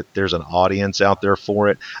know that there's an audience out there for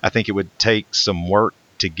it. I think it would take some work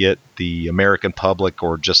to get the American public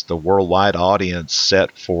or just the worldwide audience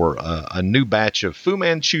set for a new batch of Fu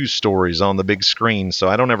Manchu stories on the big screen, so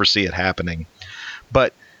I don't ever see it happening.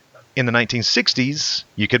 But in the 1960s,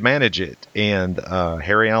 you could manage it, and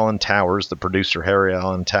Harry Alan Towers, the producer Harry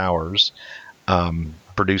Alan Towers,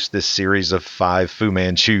 produced this series of 5 Fu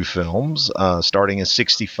Manchu films, starting in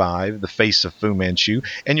 1965, The Face of Fu Manchu.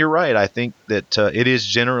 And you're right, I think that it is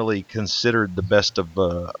generally considered the best of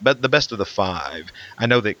the 5. I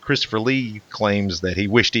know that Christopher Lee claims that he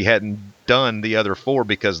wished he hadn't done the other 4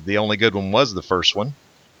 because the only good one was the first one.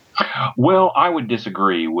 Well, I would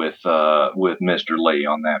disagree with Mr. Lee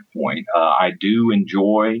on that point. I do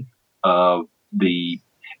enjoy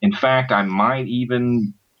in fact, I might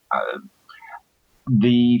even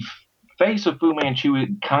the Face of Fu Manchu. It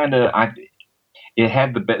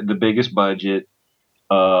had the biggest budget.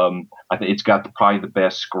 I think it's got probably the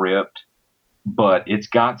best script, but it's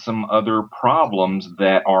got some other problems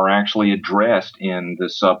that are actually addressed in the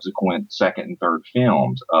subsequent second and third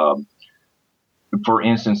films. For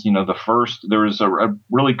instance, there's a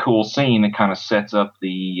really cool scene that kind of sets up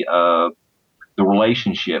the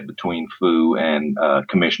relationship between Fu and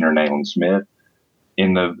Commissioner Nayland Smith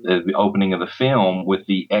in the opening of the film with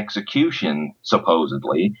the execution,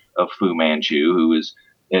 supposedly, of Fu Manchu, who is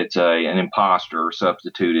an imposter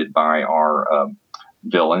substituted by our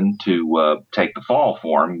villain to take the fall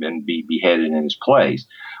for him and be beheaded in his place.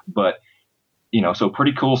 But so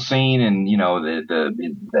pretty cool scene, and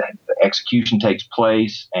the execution takes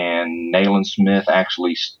place, and Nayland Smith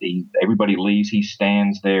actually, everybody leaves. He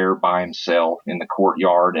stands there by himself in the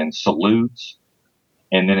courtyard and salutes,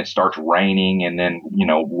 and then it starts raining, and then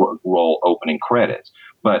roll opening credits.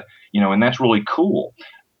 But and that's really cool.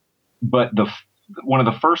 But one of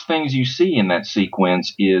the first things you see in that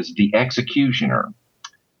sequence is the executioner,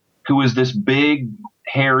 who is this big,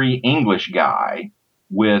 hairy English guy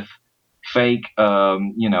with fake,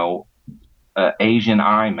 Asian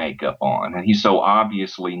eye makeup on, and he's so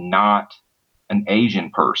obviously not an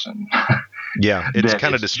Asian person. Yeah, it's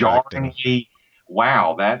kind of distracting.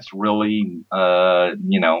 Wow, that's really,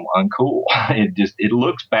 uncool. It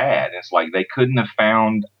looks bad. It's like they couldn't have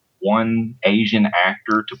found one Asian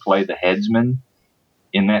actor to play the headsman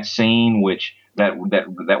in that scene, which that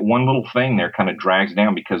one little thing there kind of drags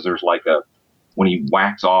down, because there's like when he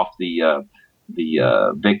whacks off the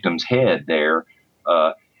victim's head there,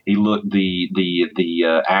 the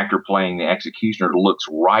actor playing the executioner looks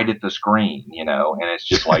right at the screen, and it's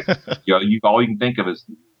just like, all you can think of is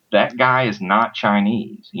that guy is not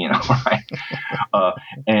Chinese, right?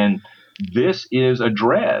 And this is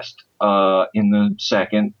addressed in the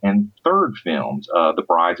second and third films, The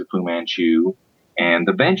Brides of Fu Manchu and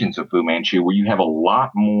The Vengeance of Fu Manchu, where you have a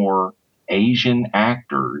lot more Asian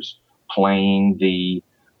actors playing the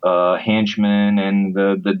henchmen and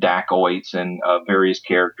the dacoits and various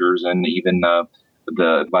characters, and even by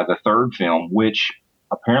the third film, which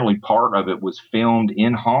apparently part of it was filmed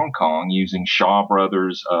in Hong Kong using Shaw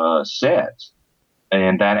Brothers sets,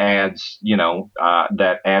 and that adds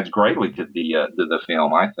greatly to the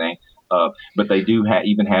film, I think. But they do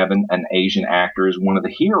even have an Asian actor as one of the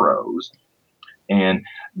heroes. And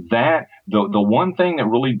that the one thing that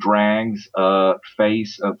really drags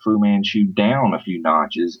Face of Fu Manchu down a few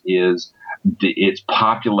notches is it's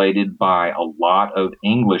populated by a lot of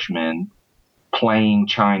Englishmen playing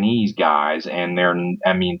Chinese guys, and they don't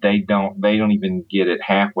even get it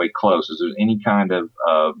halfway close. If there's any kind of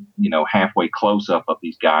halfway close up of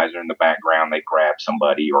these guys, are in the background, they grab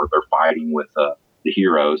somebody or they're fighting with the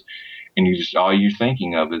heroes, and all you're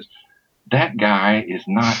thinking of is, that guy is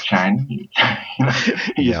not Chinese.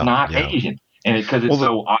 He's not Asian. And because it's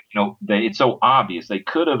it's so obvious. They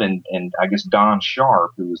could have, and I guess Don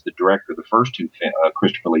Sharp, who was the director of the first two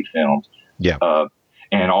Christopher Lee films,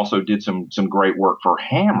 and also did some great work for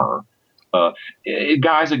Hammer.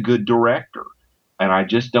 Guy's a good director, and I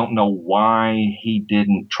just don't know why he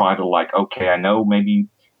didn't try to, okay, I know maybe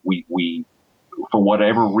we for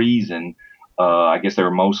whatever reason. I guess they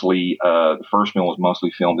were mostly, the first film was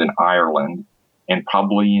mostly filmed in Ireland, and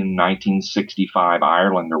probably in 1965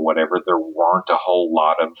 Ireland or whatever, there weren't a whole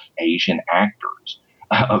lot of Asian actors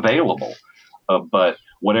available. But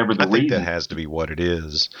whatever the reason. I think that has to be what it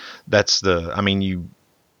is. That's you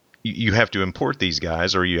have to import these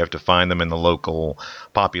guys, or you have to find them in the local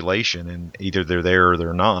population, and either they're there or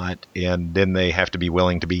they're not, and then they have to be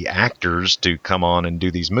willing to be actors to come on and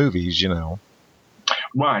do these movies,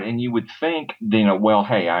 Right, and you would think, well,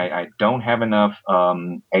 hey, I don't have enough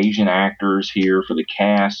Asian actors here for the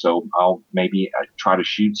cast, so I'll maybe try to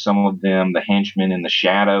shoot some of them, the henchmen in the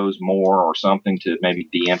shadows more or something to maybe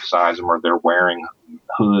de-emphasize them, or they're wearing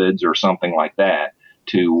hoods or something like that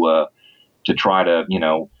to try to,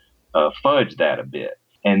 fudge that a bit.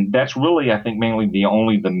 And that's really, I think, mainly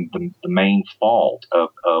the main fault of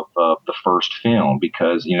the first film,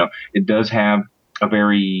 because, it does have a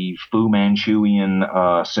very Fu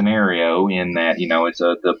Manchuian scenario in that, it's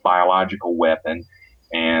the biological weapon.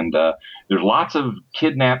 And there's lots of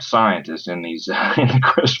kidnapped scientists in these in the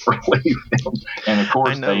Christopher Lee films. And of course,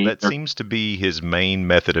 I know that seems to be his main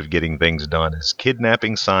method of getting things done, is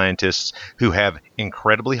kidnapping scientists who have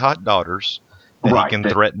incredibly hot daughters that he can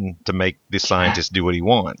threaten to make the scientist do what he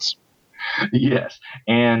wants. Yes,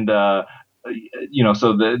 and so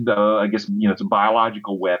I guess it's a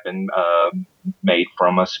biological weapon made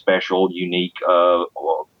from a special, unique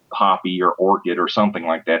poppy or orchid or something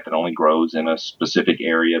like that only grows in a specific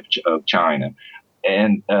area of China.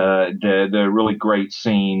 And the really great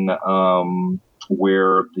scene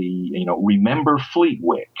where remember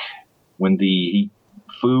Fleetwick, when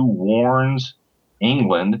Fu warns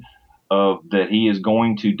England that he is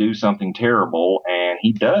going to do something terrible, and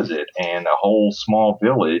he does it, and a whole small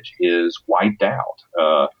village is wiped out.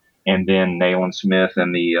 And then Nayland Smith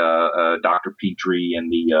and the Dr. Petrie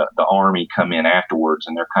and the army come in afterwards,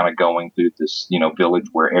 and they're kind of going through this village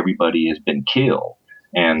where everybody has been killed,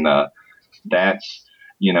 and that's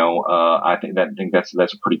I think that's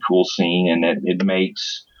a pretty cool scene, and it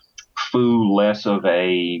makes Fu less of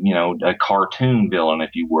a cartoon villain,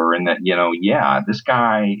 if you were, and that this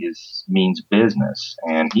guy means business,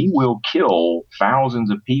 and he will kill thousands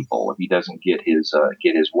of people if he doesn't get his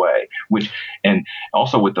way. And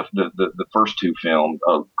also with the first two films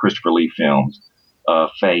of Christopher Lee films,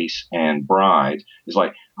 Face and Bride, is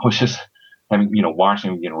like, I was just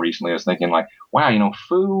watching him again recently. I was thinking like, wow,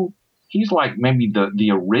 Fu, he's like maybe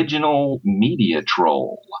the original media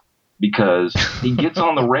troll, because he gets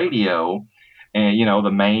on the radio, and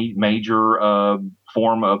the major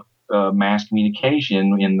form of mass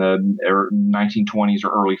communication in the 1920s or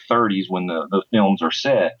early 30s when the films are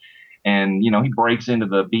set, and he breaks into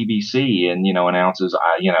the BBC and announces,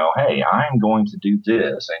 hey, I'm going to do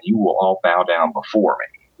this, and you will all bow down before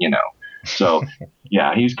me, So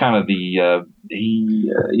yeah, he's kind of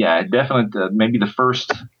definitely maybe the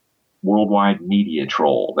first worldwide media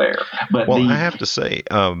troll there. But I have to say,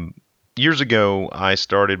 years ago, I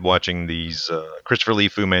started watching these Christopher Lee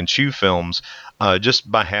Fu Manchu films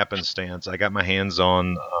just by happenstance. I got my hands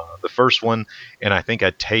on the first one, and I think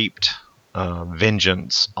I taped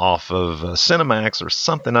Vengeance off of Cinemax or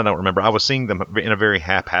something. I don't remember. I was seeing them in a very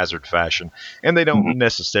haphazard fashion, and they don't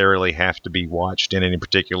necessarily have to be watched in any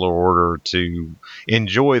particular order to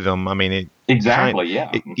enjoy them. I mean,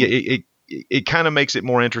 it kind of makes it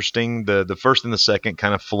more interesting. The first and the second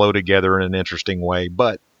kind of flow together in an interesting way,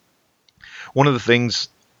 but one of the things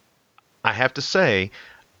I have to say,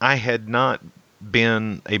 I had not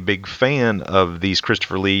been a big fan of these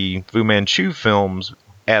Christopher Lee Fu Manchu films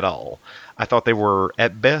at all. I thought they were,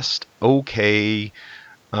 at best, okay,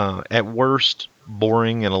 at worst,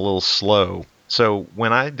 boring and a little slow. So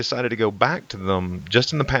when I decided to go back to them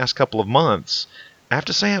just in the past couple of months, I have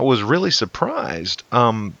to say I was really surprised.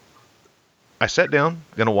 I sat down,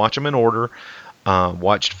 going to watch them in order,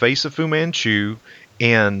 watched Face of Fu Manchu,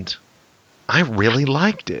 and I really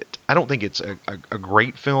liked it. I don't think it's a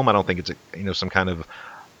great film. I don't think it's some kind of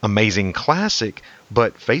amazing classic,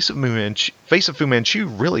 but Face of Fu Manchu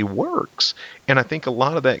really works. And I think a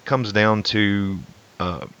lot of that comes down to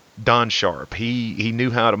Don Sharp. He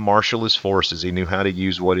knew how to marshal his forces. He knew how to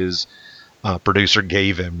use what his producer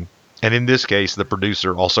gave him. And in this case, the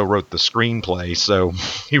producer also wrote the screenplay, so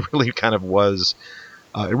he really kind of was.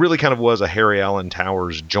 It really kind of was a Harry Alan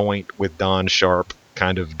Towers joint with Don Sharp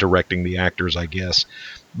kind of directing the actors, I guess.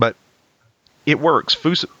 But it works.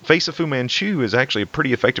 Face of Fu Manchu is actually a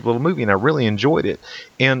pretty effective little movie, and I really enjoyed it.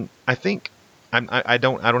 And I think I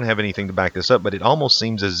don't have anything to back this up, but it almost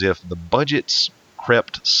seems as if the budgets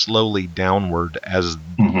crept slowly downward as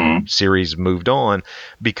the series moved on,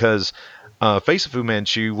 because Face of Fu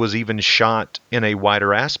Manchu was even shot in a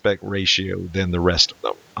wider aspect ratio than the rest of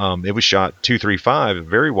them. It was shot 2:3:5,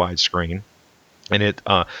 very widescreen. And it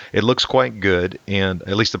looks quite good, and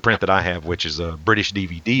at least the print that I have, which is a British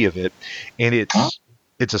DVD of it, and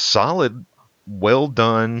it's a solid, well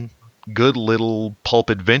done, good little pulp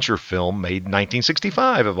adventure film made in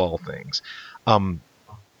 1965 of all things.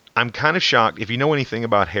 I'm kind of shocked. If you know anything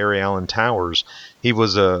about Harry Alan Towers, he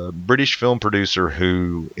was a British film producer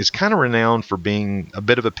who is kind of renowned for being a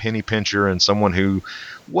bit of a penny pincher and someone who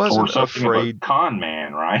wasn't afraid. Of a con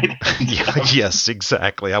man, right? Yes,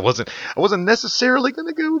 exactly. I wasn't necessarily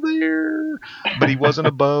going to go there, but he wasn't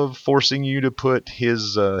above forcing you to put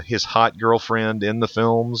his hot girlfriend in the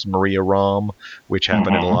films, Maria Rom, which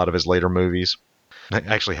happened in a lot of his later movies. It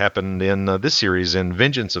actually happened in this series in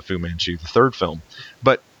Vengeance of Fu Manchu, the third film.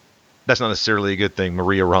 But that's not necessarily a good thing.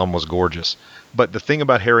 Maria Rom was gorgeous. But the thing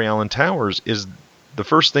about Harry Alan Towers is the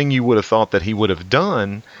first thing you would have thought that he would have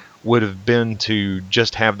done would have been to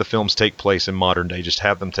just have the films take place in modern day, just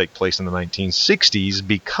have them take place in the 1960s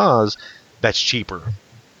because that's cheaper.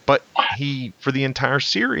 But he, for the entire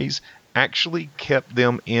series, actually kept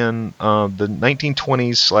them in the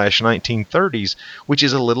 1920s/1930s, which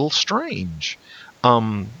is a little strange.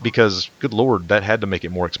 Because, good Lord, that had to make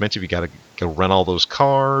it more expensive. You got to go rent all those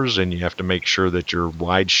cars, and you have to make sure that your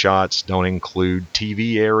wide shots don't include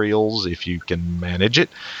TV aerials if you can manage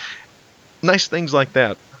it. Nice things like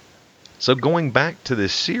that. So going back to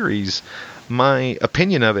this series, my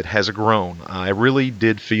opinion of it has grown. I really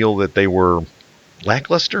did feel that they were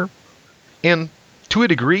lackluster, and to a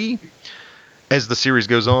degree, as the series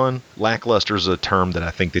goes on, lackluster is a term that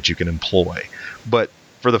I think that you can employ. But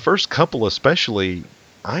for the first couple especially,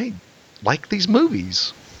 I like these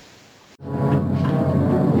movies.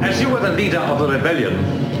 As you were the leader of the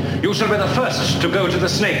rebellion, you shall be the first to go to the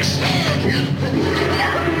snakes.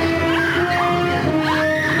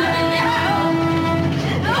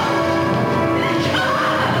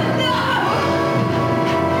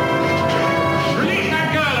 Release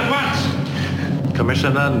that girl at once!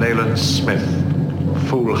 Commissioner Nayland Smith,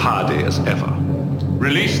 foolhardy as ever.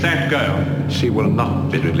 Release that girl. She will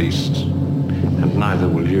not be released, and neither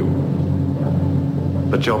will you.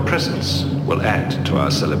 But your presence will add to our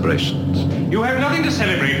celebrations. You have nothing to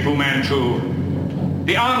celebrate, Fu Manchu.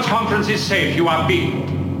 The arms conference is safe. You are beat.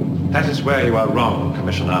 That is where you are wrong,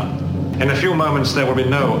 Commissioner. In a few moments, there will be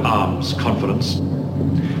no arms conference.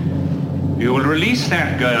 You will release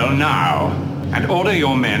that girl now and order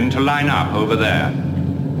your men to line up over there.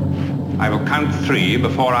 I will count 3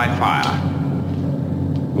 before I fire.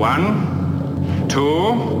 1,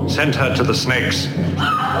 2, send her to the snakes.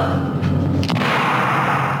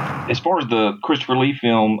 As far as the Christopher Lee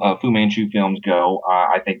film, Fu Manchu films go,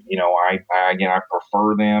 I think, I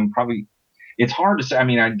prefer them. Probably, it's hard to say. I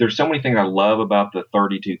mean, there's so many things I love about the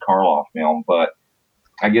 32 Karloff film, but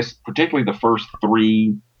I guess particularly the first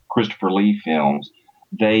 3 Christopher Lee films,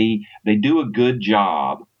 they do a good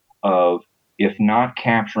job of, if not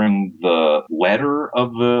capturing the letter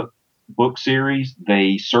of the book series,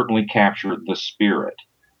 they certainly capture the spirit.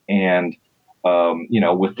 And,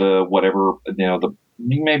 with the whatever, the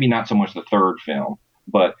maybe not so much the third film,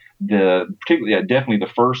 but definitely the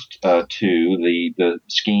first 2, the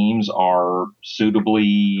schemes are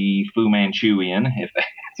suitably Fu Manchuian, if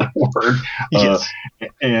that's a word. Yes.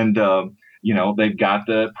 And, they've got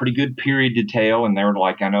the pretty good period detail, and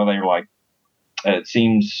it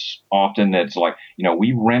seems often that it's like,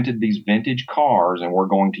 we rented these vintage cars and we're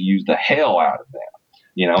going to use the hell out of them,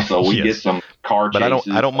 so we get some car chases.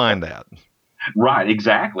 But I don't mind that. Right.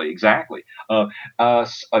 Exactly.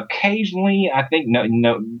 Occasionally, I think,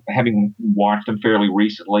 having watched them fairly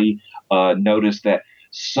recently, noticed that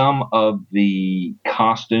some of the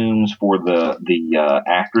costumes for the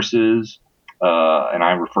actresses, and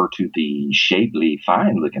I refer to the shapely,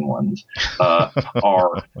 fine-looking ones,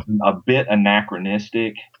 are a bit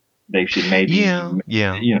anachronistic. They should maybe,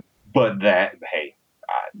 but that, hey,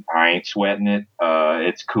 I ain't sweating it.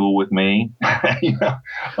 It's cool with me.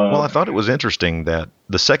 Well, I thought it was interesting that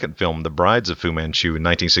the second film, The Brides of Fu Manchu in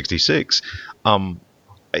 1966,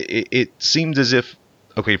 it seemed as if,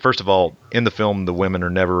 okay, first of all, in the film, the women are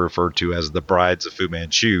never referred to as the brides of Fu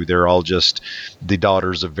Manchu. They're all just the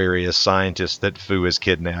daughters of various scientists that Fu has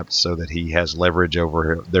kidnapped so that he has leverage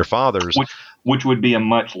over their fathers. Which would be a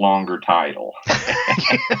much longer title.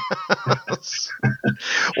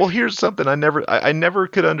 Well, here's something I never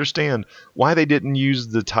could understand why they didn't use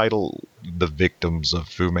the title "The Victims of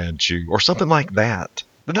Fu Manchu" or something like that.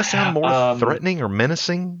 Doesn't that sound more threatening or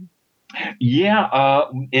menacing? Yeah,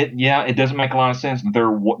 it doesn't make a lot of sense.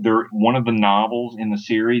 They're one of the novels in the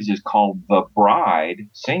series is called The Bride,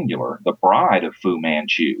 singular, The Bride of Fu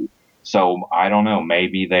Manchu. So I don't know.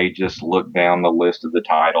 Maybe they just looked down the list of the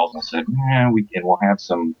titles and said, we'll have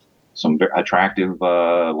some attractive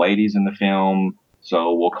ladies in the film,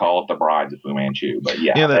 so we'll call it The Brides of Fu Manchu. But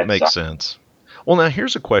yeah, that makes sense. Well, now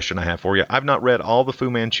here's a question I have for you. I've not read all the Fu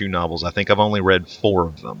Manchu novels. I think I've only read 4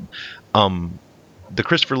 of them. the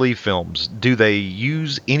Christopher Lee films, do they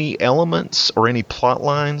use any elements or any plot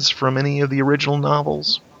lines from any of the original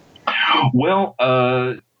novels? Well,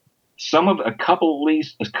 a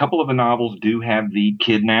couple of the novels do have the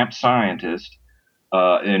kidnapped scientist,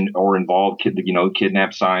 or involved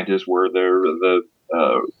kidnapped scientist, where the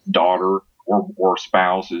daughter or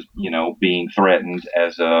spouse is being threatened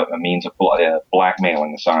as a means of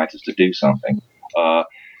blackmailing the scientist to do something.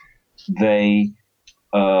 They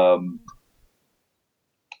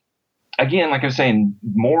again, like I was saying,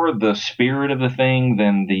 more the spirit of the thing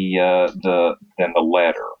than the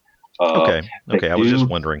letter. Okay. I was just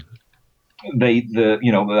wondering.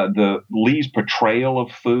 The Lee's portrayal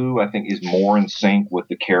of Fu, I think, is more in sync with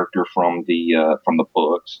the character from the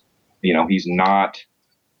books. He's not,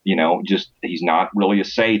 he's not really a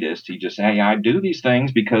sadist. He just, hey, I do these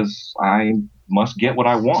things because I must get what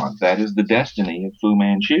I want. That is the destiny of Fu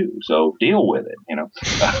Manchu. So deal with it.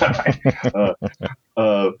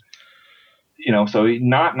 So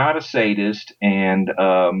not a sadist, and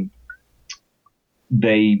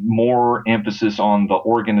they more emphasis on the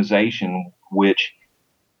organization, which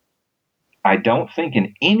I don't think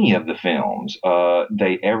in any of the films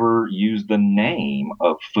they ever use the name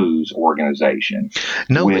of Fu's organization.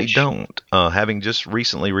 No, they don't. Having just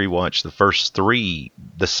recently rewatched the first three,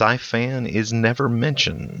 the Sci-Fan is never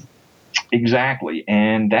mentioned. Exactly,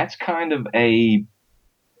 and that's kind of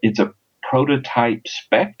it's a prototype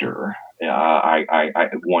Spectre,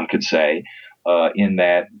 one could say, in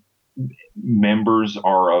that members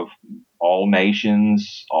are of all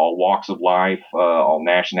nations, all walks of life, all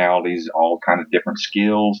nationalities, all kind of different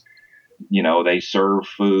skills. They serve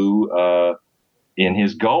Fu in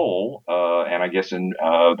his goal, and I guess in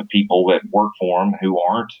the people that work for him who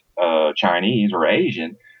aren't Chinese or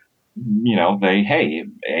Asian.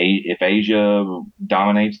 If Asia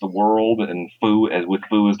dominates the world and with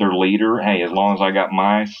Fu as their leader, hey, as long as I got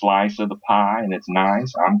my slice of the pie and it's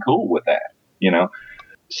nice, I'm cool with that.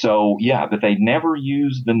 So yeah, but they never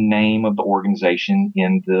use the name of the organization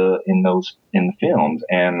in the films,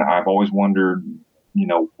 and I've always wondered,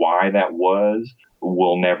 why that was.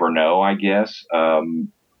 We'll never know, I guess.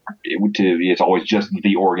 It's always just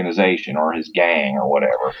the organization or his gang or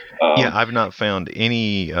whatever. I've not found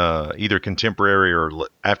any either contemporary or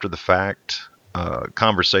after the fact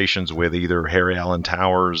conversations with either Harry Alan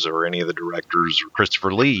Towers or any of the directors or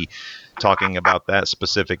Christopher Lee talking about that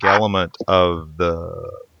specific element of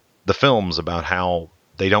the films, about how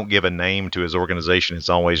they don't give a name to his organization. It's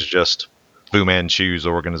always just Fu Manchu's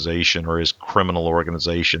organization or his criminal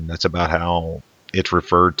organization. That's about how it's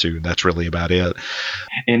referred to. That's really about it.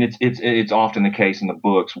 And it's often the case in the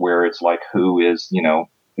books where it's like, who is,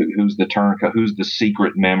 who's the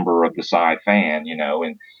secret member of the Sci-Fan,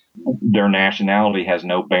 and their nationality has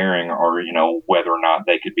no bearing, or whether or not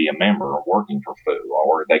they could be a member or working for Fu,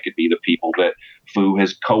 or they could be the people that Fu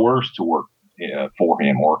has coerced to work for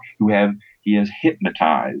him, or he has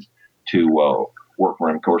hypnotized to work for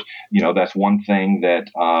him. Of course, that's one thing that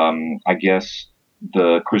I guess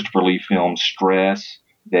the Christopher Lee films stress,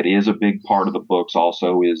 that is a big part of the books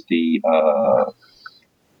also, is the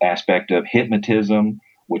aspect of hypnotism,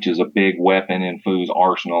 which is a big weapon in Fu's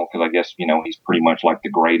arsenal, because I guess, he's pretty much like the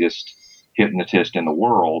greatest hypnotist in the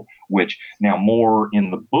world, which now more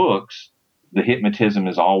in the books, the hypnotism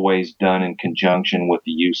is always done in conjunction with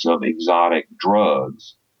the use of exotic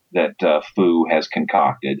drugs that Fu has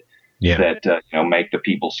concocted that make the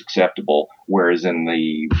people susceptible, whereas in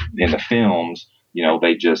the films,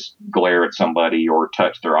 they just glare at somebody or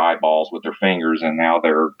touch their eyeballs with their fingers, and now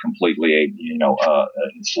they're completely,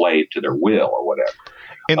 enslaved to their will or whatever.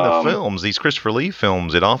 In the films, these Christopher Lee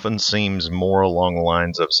films, it often seems more along the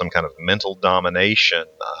lines of some kind of mental domination,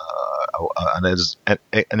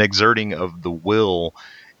 an exerting of the will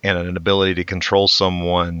and an ability to control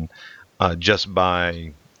someone just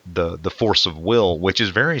by the force of will, which is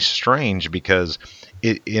very strange because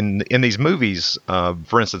in these movies,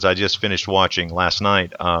 for instance, I just finished watching last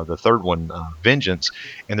night the third one, Vengeance,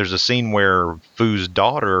 and there's a scene where Fu's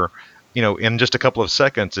daughter, in just a couple of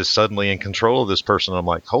seconds is suddenly in control of this person. I'm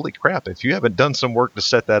like, holy crap, if you haven't done some work to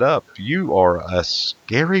set that up, you are a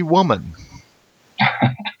scary woman.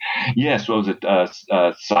 Yes, was it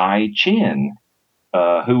Sai Chin,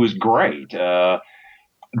 who was great.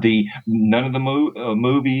 None of the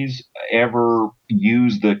movies ever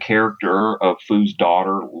use the character of Fu's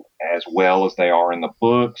daughter as well as they are in the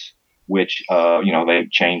books, which they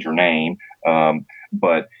change her name,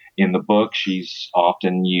 but in the book she's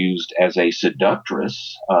often used as a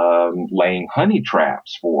seductress, laying honey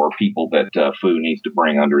traps for people that Fu needs to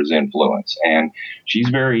bring under his influence, and she's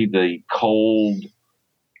very the cold,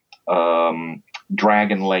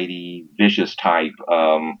 dragon lady, vicious type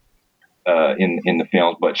in the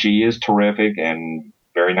films, but she is terrific and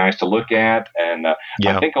very nice to look at. And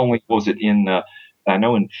I think only was it in I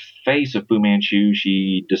know in Face of Fu Manchu,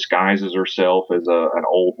 she disguises herself as an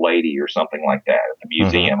old lady or something like that at the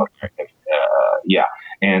museum.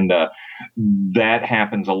 And that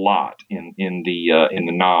happens a lot in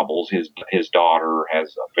the novels. His daughter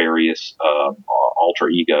has various alter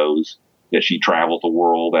egos that she travels the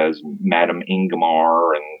world as Madame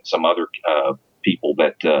Ingmar and some other people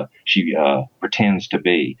that she pretends to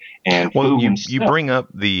be. And you bring up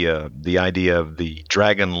the idea of the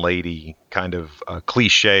dragon lady kind of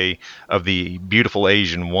cliche of the beautiful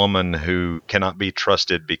Asian woman who cannot be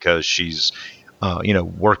trusted because she's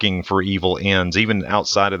working for evil ends. Even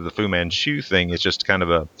outside of the Fu Manchu thing, it's just kind of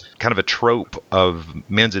a trope of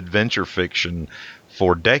men's adventure fiction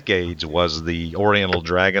for decades, was the Oriental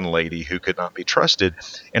dragon lady who could not be trusted.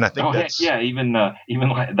 And I think even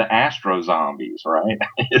like the Astro zombies, right?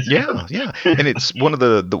 yeah. And it's one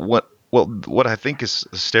of what I think is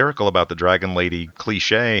hysterical about the dragon lady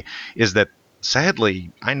cliche is that,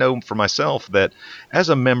 sadly, I know for myself that as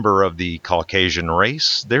a member of the Caucasian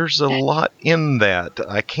race, there's a lot in that.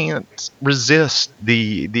 I can't resist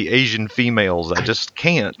the Asian females. I just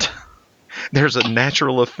can't. There's a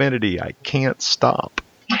natural affinity. I can't stop.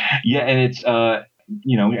 Yeah, and it's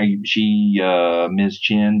she Ms.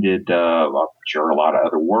 Chin did I'm sure a lot of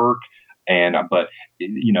other work, but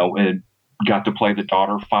got to play the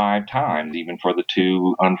daughter 5 times, even for the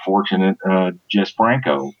 2 unfortunate Jess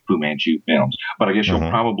Franco Fu Manchu films. But I guess you'll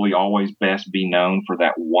probably always best be known for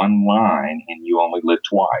that one line in You Only Live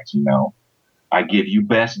Twice. I give you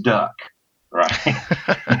best duck, right?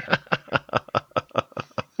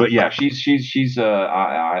 But yeah, she's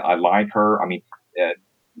I like her. I mean,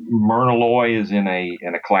 Myrna Loy is in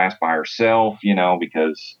a class by herself,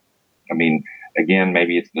 because I mean, again,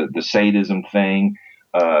 maybe it's the sadism thing.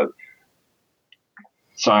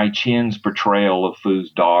 Tsai Chin's portrayal of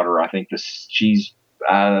Fu's daughter, I think she's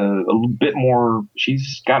a little bit more.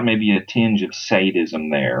 She's got maybe a tinge of sadism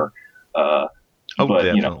there, but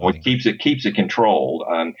definitely. it keeps it controlled.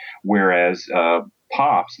 Whereas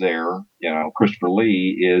Pops there, Christopher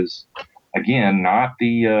Lee is again not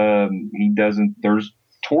the he doesn't. There's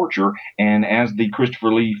torture, and as the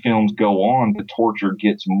Christopher Lee films go on, the torture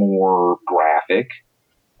gets more graphic.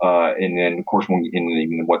 And then, of course,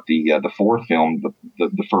 the 4th film,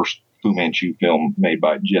 the first Fu Manchu film made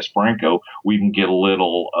by Jess Franco, we can get a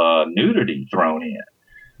little nudity thrown in.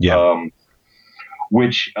 Yeah.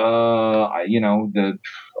 Which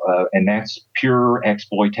and that's pure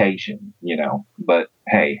exploitation, But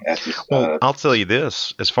hey, that's just. I'll tell you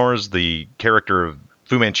this: as far as the character of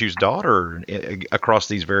Fu Manchu's daughter across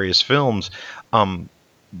these various films, the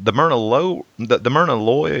Myrna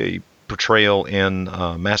Loy portrayal in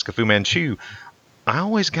Mask of Fu Manchu, I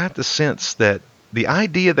always got the sense that the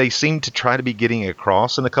idea they seem to try to be getting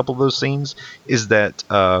across in a couple of those scenes is that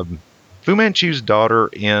Fu Manchu's daughter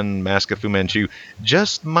in Mask of Fu Manchu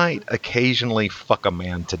just might occasionally fuck a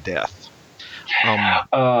man to death.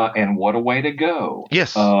 And what a way to go.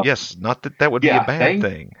 Yes. Not that would be a bad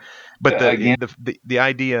thing. But the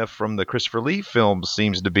idea from the Christopher Lee film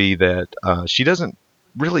seems to be that she doesn't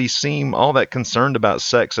really seem all that concerned about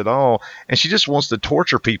sex at all, and she just wants to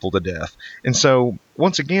torture people to death. And so,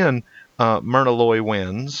 once again, Myrna Loy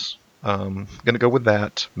wins. Going to go with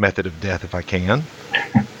that method of death if I can.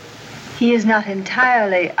 He is not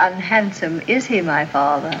entirely unhandsome, is he, my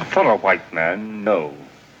father? For a white man, no.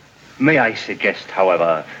 May I suggest,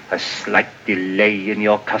 however, a slight delay in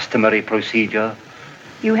your customary procedure?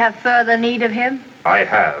 You have further need of him? I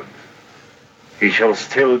have. He shall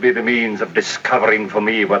still be the means of discovering for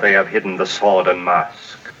me where they have hidden the sword and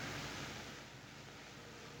mask.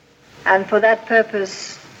 And for that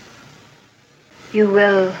purpose, you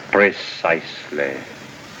will... Precisely.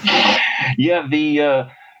 Yeah,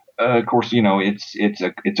 of course,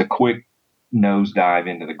 it's a quick nosedive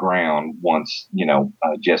into the ground once,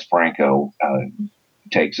 Jess Franco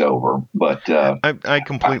takes over. But I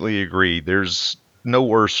completely agree. There's no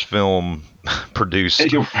worse film produced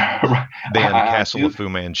than Castle of Fu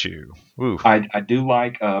Manchu. Oof. I do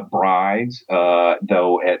like Brides,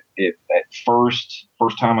 though at first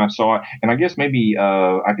time I saw it, and I guess maybe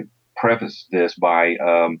I could preface this by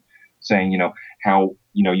saying, how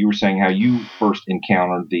you were saying how you first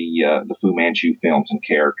encountered the Fu Manchu films and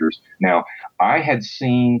characters. Now, I had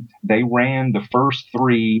seen they ran the first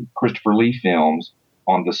 3 Christopher Lee films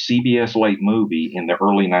on the CBS late movie in the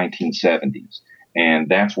early 1970s. And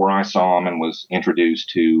that's where I saw him and was introduced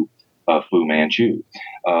to Fu Manchu.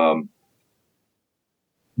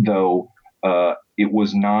 Though it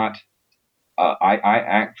was not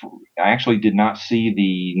I actually did not see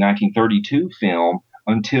the 1932 film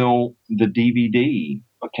until the DVD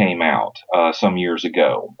came out some years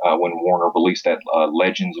ago when Warner released that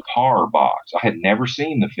Legends of Horror box. I had never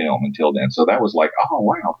seen the film until then, so that was like, oh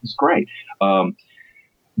wow, this is great. And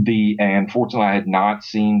fortunately, I had not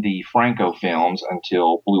seen the Franco films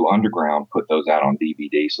until Blue Underground put those out on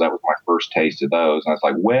DVD, so that was my first taste of those. And I was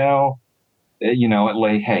like, well,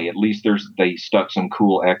 at least they stuck some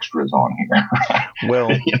cool extras on here.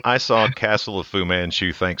 Well, I saw Castle of Fu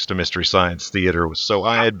Manchu thanks to Mystery Science Theater, so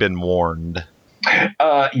I had been warned.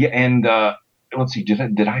 Let's see,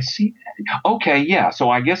 did I see that? Okay, yeah. So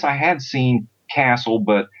I guess I had seen Castle,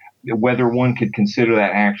 but whether one could consider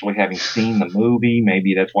that actually having seen the movie,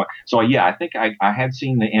 maybe that's why. So yeah, I think I had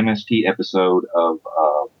seen the MST episode of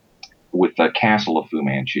with the Castle of Fu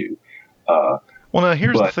Manchu. Well, now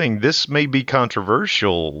here's the thing. This may be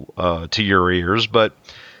controversial to your ears, but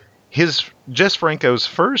Jess Franco's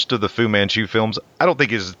first of the Fu Manchu films, I don't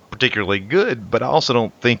think is particularly good, but I also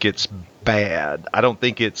don't think it's bad. I don't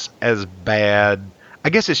think it's as bad. I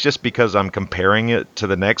guess it's just because I'm comparing it to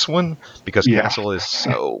the next one, because Castle is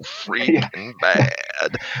so freaking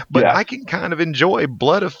bad. But I can kind of enjoy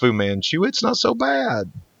Blood of Fu Manchu. It's not so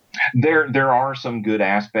bad. There are some good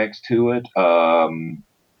aspects to it. I'm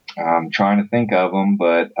trying to think of them,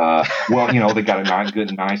 but they got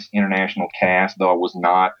a nice international cast. Though I was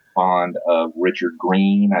not fond of Richard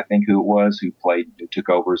Green, I think who took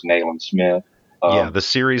over as Nayland Smith. The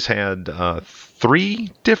series had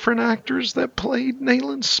 3 different actors that played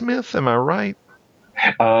Nayland Smith. Am I right?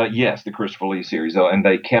 Yes, the Christopher Lee series, and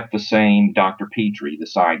they kept the same Dr. Petrie, the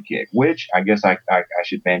sidekick, which I guess I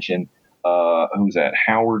should mention. Who's that?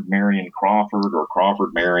 Howard Marion Crawford or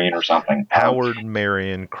Crawford Marion or something. Howard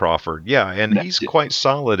Marion Crawford. Yeah, and he's quite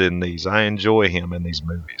solid in these. I enjoy him in these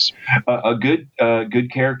movies. A good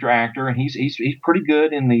character actor, and he's pretty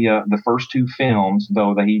good in the first 2 films,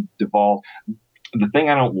 though he devolved. The thing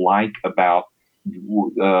I don't like about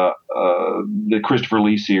the Christopher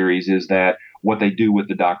Lee series is that what they do with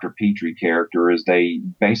the Dr. Petrie character is they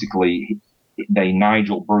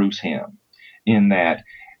Nigel Bruce him, in that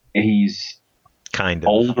he's kind of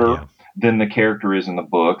older than the character is in the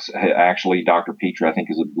books. Actually, Dr. Petrie, I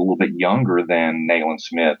think, is a little bit younger than Nayland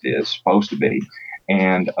Smith is supposed to be.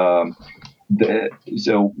 And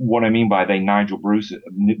so what I mean by they Nigel Bruce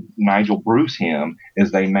him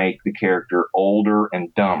is they make the character older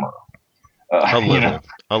and dumber. A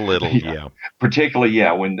little, yeah. Particularly,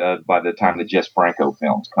 when by the time the Jess Franco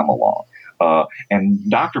films come along. And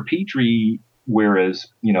Dr. Petrie, whereas,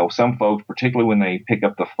 some folks, particularly when they pick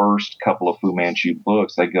up the first couple of Fu Manchu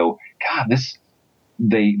books, they go, God,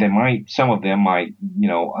 some of them might,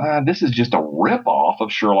 this is just a ripoff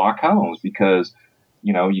of Sherlock Holmes, because,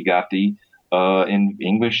 you got the, in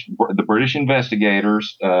English, the British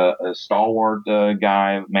investigators, a stalwart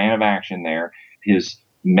guy, man of action there, his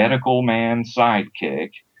medical man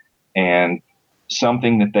sidekick, and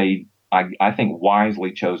something that I think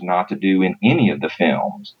wisely chose not to do in any of the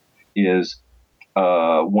films is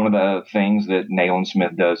one of the things that Nayland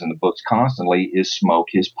Smith does in the books constantly is smoke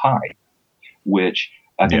his pipe, which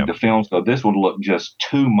I think the films go, this would look just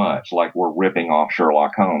too much like we're ripping off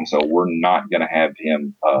Sherlock Holmes, so we're not going to have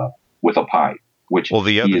him with a pipe.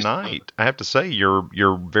 The other night, I have to say,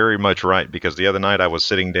 you're very much right, because the other night I was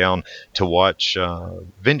sitting down to watch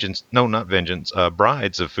Brides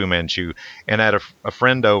of Fu Manchu, and I had a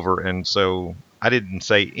friend over, and so I didn't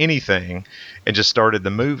say anything and just started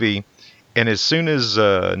the movie. And as soon as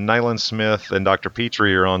Nayland Smith and Dr.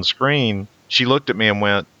 Petrie are on screen, she looked at me and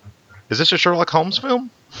went, "Is this a Sherlock Holmes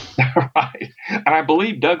film?" Right. And I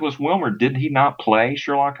believe Douglas Wilmer, did he not play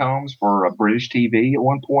Sherlock Holmes for British TV at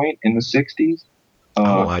one point in the 60s?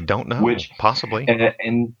 I don't know. Possibly.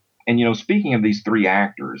 And speaking of these 3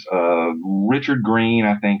 actors, Richard Green,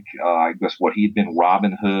 I think, I guess he'd been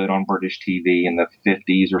Robin Hood on British TV in the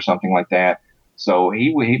 50s or something like that. So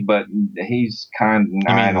he's kind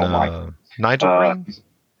of, I don't like him. Nigel Green?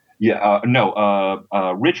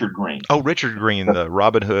 Richard Green. Oh, Richard Green, the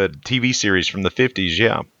Robin Hood TV series from the 50s.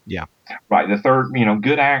 Yeah. Right. The third,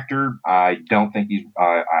 good actor. I don't think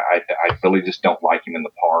I really just don't like him in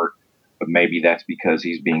the part. But maybe that's because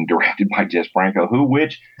he's being directed by Jess Franco,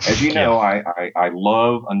 which, as you know, I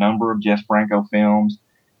love a number of Jess Franco films.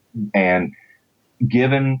 And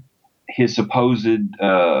given his supposed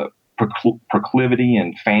proclivity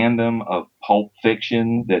and fandom of Pulp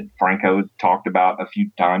Fiction that Franco talked about a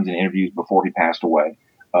few times in interviews before he passed away,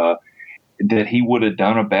 that he would have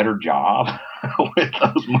done a better job with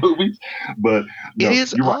those movies. But it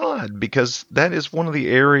is odd, because that is one of the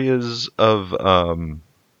areas of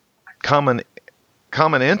common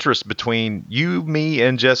common interest between you, me,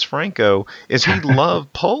 and Jess Franco is he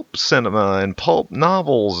loved pulp cinema and pulp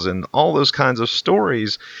novels and all those kinds of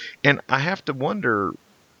stories. And I have to wonder,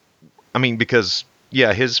 I mean, because,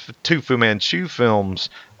 yeah, his two Fu Manchu films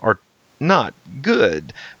are not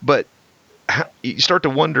good, but you start to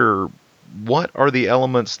wonder, what are the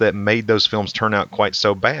elements that made those films turn out quite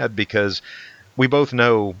so bad? Because we both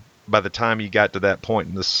know by the time you got to that point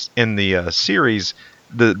in the series,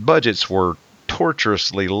 the budgets were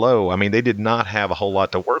torturously low. I mean, they did not have a whole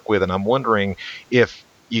lot to work with, and I'm wondering if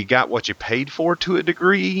you got what you paid for to a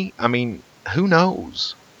degree. I mean, who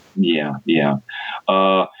knows? Yeah.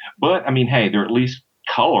 But I mean, hey, they're at least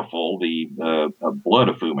colorful. The Blood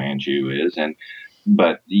of Fu Manchu is,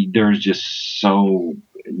 but there's just so.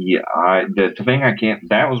 Yeah, the thing I can't.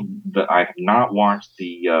 That was I have not watched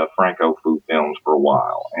the Franco Fu films for a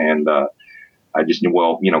while, and I just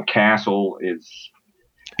Castle is.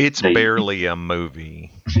 It's barely a movie.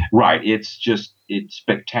 Right. It's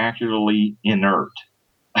spectacularly inert.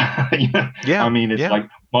 Yeah. I mean, it's like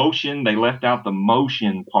motion. They left out the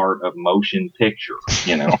motion part of motion picture,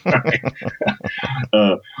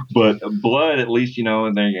 but Blood, at least,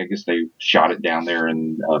 I guess they shot it down there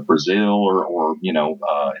in Brazil or in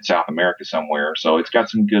South America somewhere. So it's got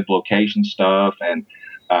some good location stuff. And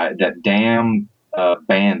that damn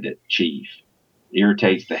bandit chief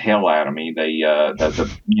irritates the hell out of me. They, the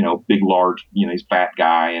big, large, he's a fat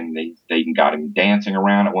guy, and they even got him dancing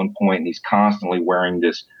around at one point, and he's constantly wearing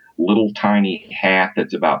this little tiny hat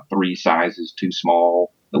that's about 3 sizes too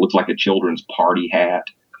small. It looks like a children's party hat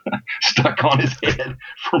stuck on his head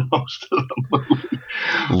for most of the movie.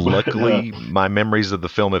 Luckily, my memories of the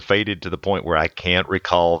film have faded to the point where I can't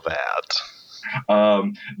recall that.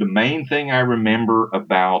 The main thing I remember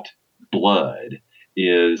about Blood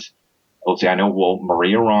is, let's see, I know,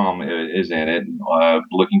 Maria Ram is in it,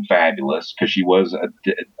 looking fabulous, because she was a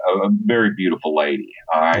very beautiful lady.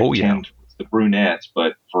 I tend to the brunettes,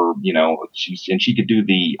 but for, she could do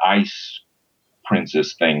the ice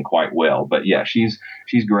princess thing quite well. But yeah, she's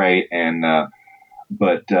great. And,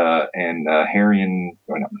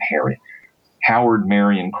 Howard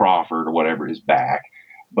Marion Crawford or whatever is back.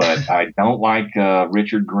 But I don't like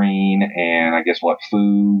Richard Green, and I guess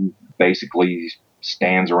Fu basically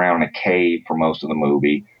stands around in a cave for most of the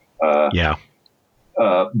movie.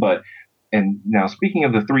 And now, speaking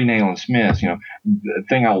of the three Nayland Smiths,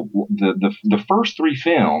 the first 3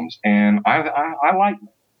 films, and I like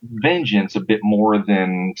Vengeance a bit more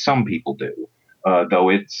than some people do, though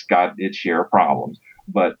it's got its share of problems.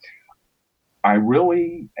 But I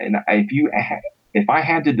really, and if I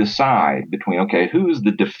had to decide between, who's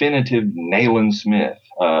the definitive Nayland Smith,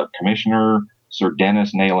 Commissioner Sir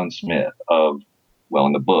Dennis Nayland Smith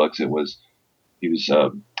in the books, he was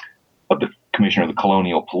of the Commissioner of the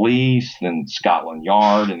Colonial Police, then Scotland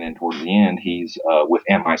Yard, and then towards the end, he's with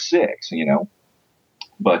MI6,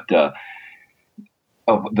 But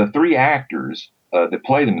of the 3 actors that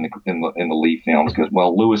played him in the lead films, because,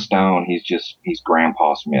 Lewis Stone, he's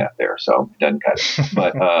Grandpa Smith there, so it doesn't cut it.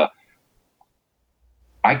 But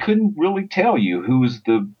I couldn't really tell you who was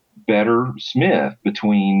the better Smith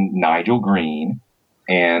between Nigel Green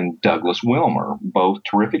and Douglas Wilmer, both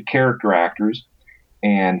terrific character actors.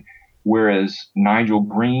 And whereas Nigel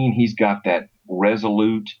Green, he's got that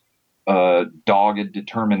resolute, dogged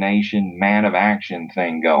determination, man of action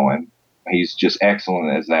thing going. He's just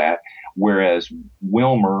excellent as that. Whereas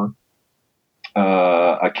Wilmer,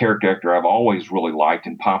 a character actor I've always really liked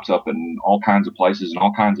and pops up in all kinds of places and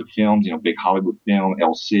all kinds of films, big Hollywood film,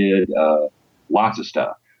 El Cid, lots of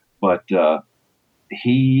stuff. But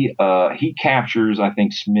he captures, I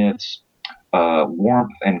think, Smith's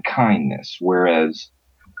warmth and kindness, whereas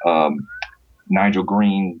Nigel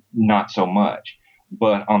Green, not so much.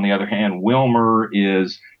 But on the other hand, Wilmer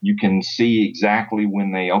you can see exactly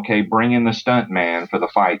when they, bring in the stunt man for the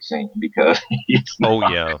fight scene, because he's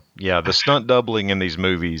not. Yeah. The stunt doubling in these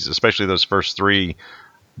movies, especially those first 3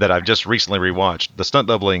 that I've just recently rewatched, the stunt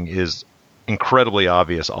doubling is incredibly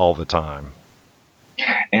obvious all the time.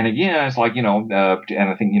 And again, it's like, and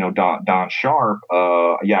I think, Don Sharp,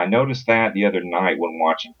 I noticed that the other night when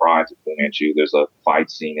watching Brides of Fu Manchu. There's a fight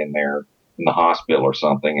scene in there in the hospital or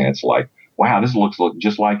something, and it's like, wow, this looks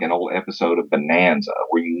just like an old episode of Bonanza,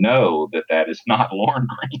 where that is not Lorne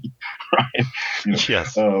Greene, right?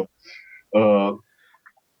 Yes.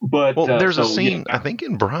 But there's a scene, I think,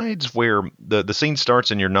 in Brides where the scene starts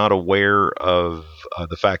and you're not aware of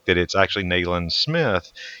the fact that it's actually Nayland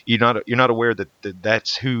Smith. You're not aware that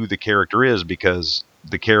that's who the character is, because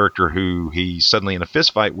the character who he's suddenly in a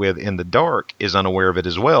fist fight with in the dark is unaware of it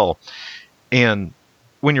as well. And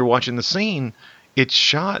when you're watching the scene, it's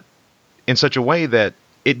shot in such a way that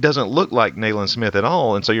it doesn't look like Nayland Smith at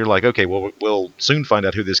all. And so you're like, okay, well, we'll soon find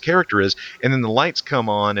out who this character is. And then the lights come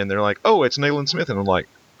on and they're like, oh, it's Nayland Smith. And I'm like,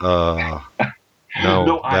 no,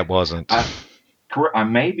 that wasn't. I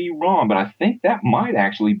may be wrong, but I think that might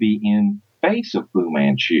actually be in Face of Fu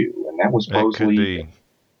Manchu. And that was supposedly. It could be.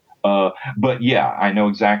 But yeah, I know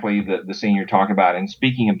exactly the scene you're talking about. And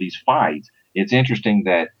speaking of these fights, it's interesting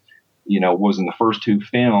that, was in the first two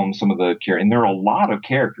films, some of the characters, and there are a lot of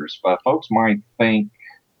characters. Folks might think,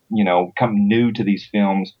 come new to these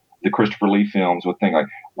films, the Christopher Lee films, would think like,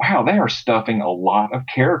 wow, they are stuffing a lot of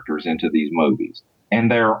characters into these movies.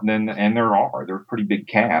 And there are a pretty big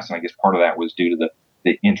cast. And I guess part of that was due to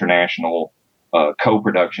the international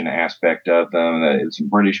co-production aspect of them. It's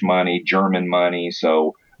British money, German money.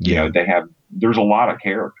 So, there's a lot of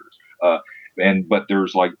characters. But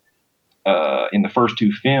there's like, in the first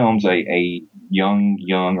two films, a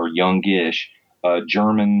young or youngish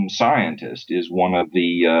German scientist is one of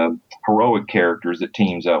the heroic characters that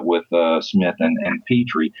teams up with Smith and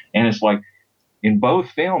Petrie. And it's like, in both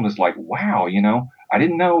films, it's like, wow, I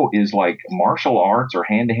didn't know is like martial arts or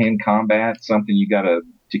hand-to-hand combat something you got to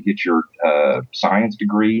get your science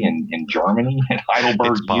degree in Germany at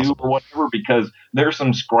Heidelberg U or whatever, because there's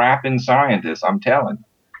some scrapping scientists, I'm telling you.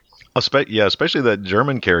 Especially that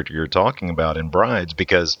German character you're talking about in Brides,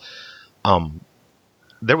 because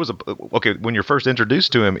there was when you're first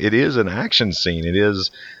introduced to him, it is an action scene. It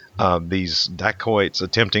is these dacoits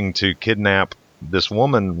attempting to kidnap this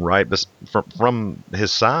woman right from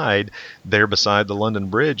his side there beside the London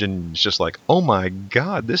Bridge, and it's just like, oh my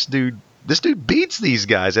God, this dude beats these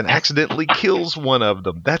guys and accidentally kills one of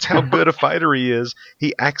them. That's how good a fighter he is.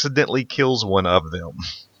 He accidentally kills one of them.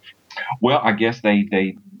 Well, I guess they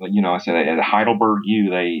I said at Heidelberg U,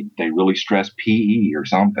 they really stress PE or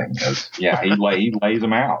something. He lays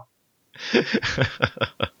them out.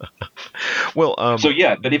 Well,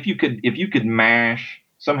 but if you could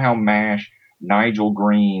somehow mash Nigel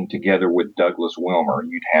Green together with Douglas Wilmer,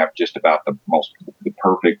 you'd have just about the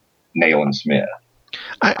perfect Nayland Smith.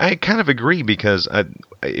 I kind of agree, because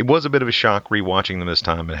it was a bit of a shock rewatching them this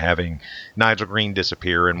time and having Nigel Green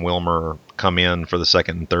disappear and Wilmer come in for the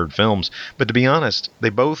second and third films. But to be honest,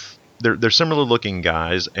 they're similar looking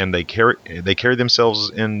guys, and they carry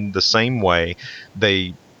themselves in the same way.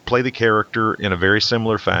 They play the character in a very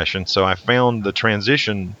similar fashion. So I found the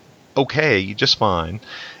transition okay, just fine.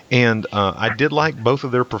 And I did like both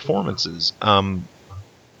of their performances.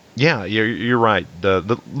 Yeah, you're right.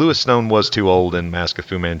 The Lewis Stone was too old in Mask of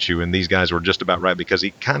Fu Manchu, and these guys were just about right, because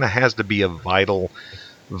he kind of has to be a vital,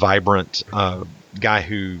 vibrant guy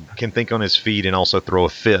who can think on his feet and also throw a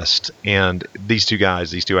fist. And these two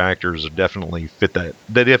actors definitely fit that.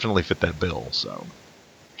 They definitely fit that bill. So,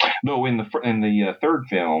 no, in the third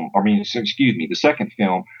film, the second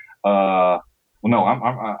film. I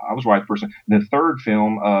was right the first time. The third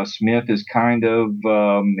film, Smith is kind of,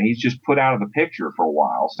 he's just put out of the picture for a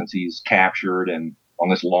while since he's captured and on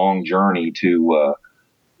this long journey to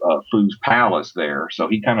Fu's palace there. So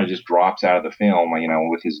he kind of just drops out of the film,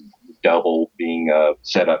 with his double being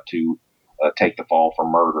set up to take the fall for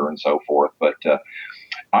murder and so forth. But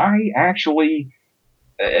I actually,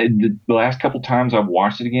 the last couple times I've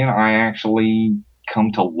watched it again, I actually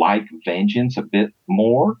come to like Vengeance a bit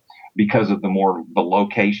more, because of the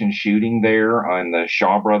location shooting there on the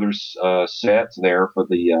Shaw Brothers sets there for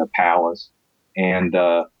the palace, and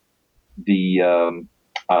it's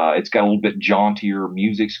got a little bit jauntier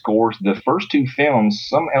music scores. The first two films,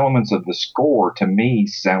 some elements of the score to me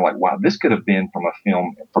sound like, wow, this could have been from a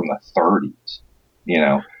film from the 30s.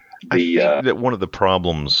 I think that one of the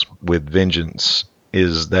problems with Vengeance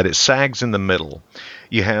is that it sags in the middle.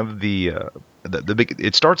 You have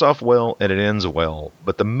it starts off well and it ends well,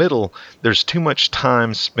 but the middle, there's too much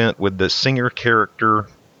time spent with the singer character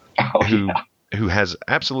who has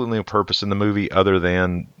absolutely no purpose in the movie other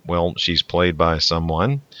than, well, she's played by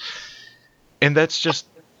someone. And that's just,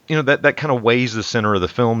 that kind of weighs the center of the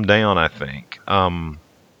film down, I think. And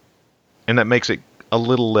that makes it a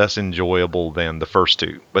little less enjoyable than the first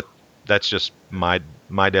two. But that's just my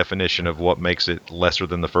definition of what makes it lesser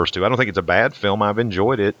than the first two. I don't think it's a bad film. I've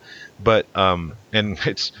enjoyed it, but and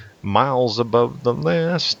it's miles above the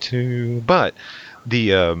last two. But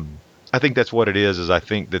I think that's what it is I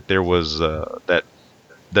think that there was that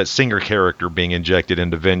singer character being injected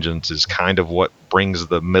into Vengeance is kind of what brings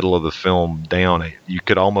the middle of the film down. You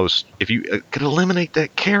could almost, if you could eliminate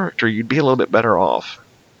that character, you'd be a little bit better off.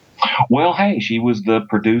 Well, hey, she was the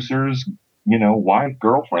producer's wife,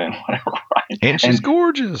 girlfriend, whatever, right? And she's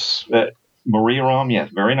gorgeous. Maria Rom, yes,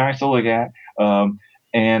 very nice to look at.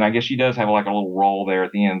 And I guess she does have like a little role there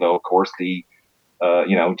at the end, though. Of course, the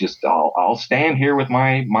just I'll stand here with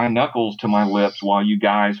my knuckles to my lips while you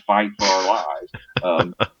guys fight for our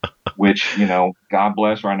lives. Which, God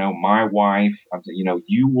bless her. I know my wife,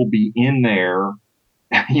 you will be in there,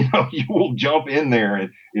 you will jump in there.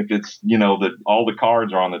 And if it's, that all the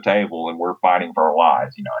cards are on the table and we're fighting for our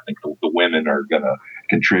lives, I think the women are going to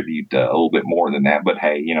contribute a little bit more than that. But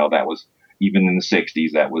hey, that was even in the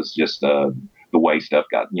 60s, that was just, the way stuff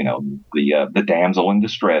got, the damsel in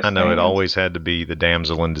distress. I know it always had to be the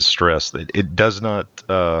damsel in distress. It does not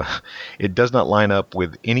line up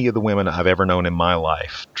with any of the women I've ever known in my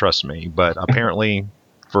life. Trust me. But apparently,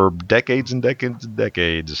 for decades and decades and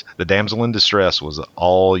decades, the damsel in distress was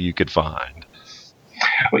all you could find.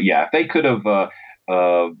 But yeah, if they could have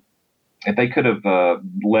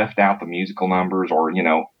left out the musical numbers, or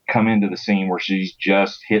come into the scene where she's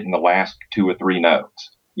just hitting the last 2 or 3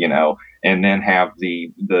 notes, and then have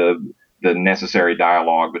the necessary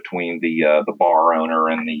dialogue between the bar owner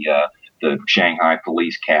and the Shanghai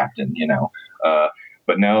police captain,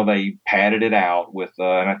 but no, they padded it out with,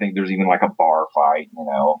 and I think there's even like a bar fight,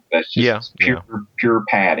 that's just pure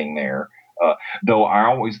padding there. Though I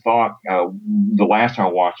always thought, the last time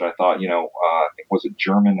I watched it, I thought, I think was a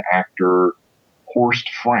German actor, Horst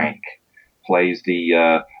Frank, plays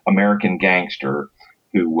the American gangster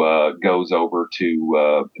who goes over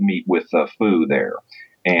to meet with Fu there.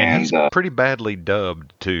 And he's pretty badly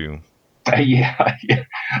dubbed, too. Yeah.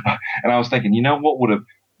 And I was thinking, what would have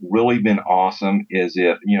really been awesome is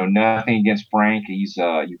if, nothing against Frank. He's,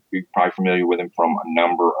 you're probably familiar with him from a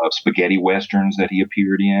number of spaghetti westerns that he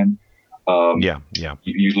appeared in.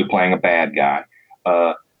 Usually playing a bad guy.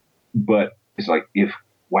 But it's like, if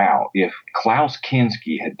Klaus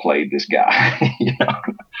Kinski had played this guy,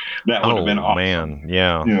 that would have been awesome. Man,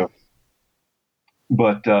 yeah.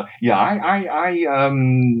 But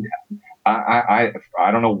I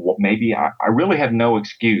don't know what, maybe I really have no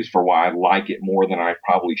excuse for why I like it more than I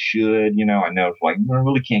probably should. I know it's like, I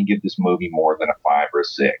really can't give this movie more than a 5 or a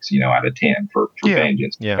 6, out of 10 for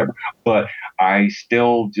Vengeance. Yeah. But I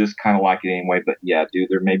still just kind of like it anyway. But yeah, dude,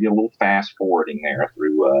 there may be a little fast forwarding there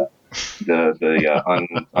through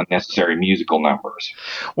the unnecessary musical numbers.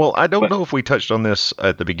 Well, I don't know if we touched on this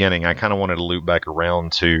at the beginning. I kind of wanted to loop back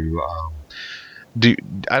around to.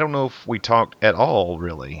 I don't know if we talked at all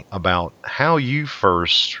really about how you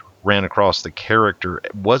first ran across the character.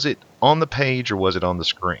 Was it on the page or was it on the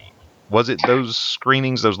screen? Was it those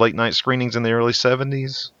screenings, those late night screenings in the early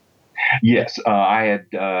 70s? Yes, I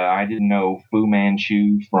didn't know Fu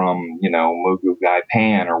Manchu from, Mugu Gai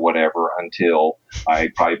Pan or whatever until I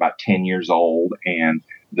probably about 10 years old, and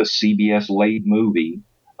the CBS late movie.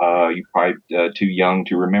 You're probably too young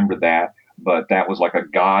to remember that. But that was like a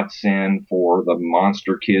godsend for the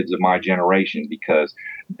monster kids of my generation, because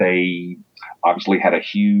they obviously had a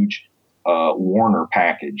huge Warner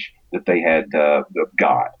package that they had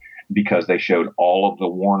got, because they showed all of the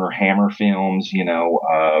Warner Hammer films,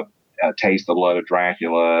 Taste the Blood of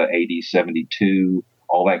Dracula, AD 72,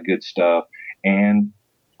 all that good stuff, and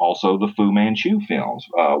also the Fu Manchu films,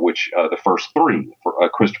 which the first 3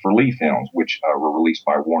 Christopher Lee films, which were released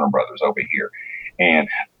by Warner Brothers over here. And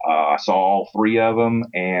I saw all 3 of them,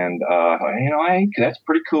 and hey, that's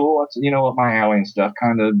pretty cool. That's up my alley and stuff.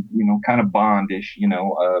 Kind of Bondish,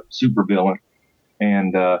 super villain.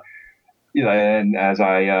 And and as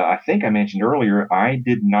I think I mentioned earlier, I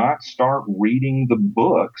did not start reading the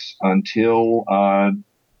books until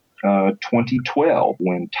 2012,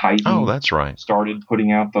 when Titan started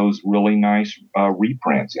putting out those really nice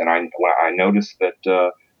reprints, and I noticed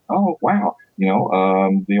that oh wow.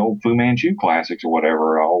 The old Fu Manchu classics or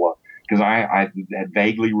whatever. Because I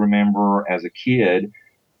vaguely remember as a kid,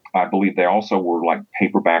 I believe they also were like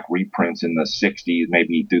paperback reprints in the 60s,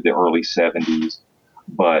 maybe through the early 70s.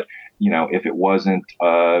 But, if it wasn't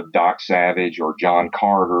Doc Savage or John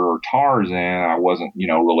Carter or Tarzan, I wasn't,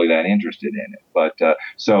 really that interested in it. But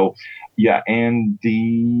and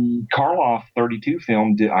the Karloff 32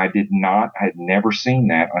 film, I had never seen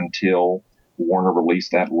that until Warner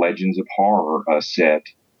released that Legends of Horror set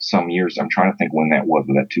some years. I'm trying to think when that was.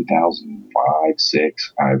 Was that 2005,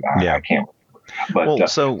 6? I can't remember. But,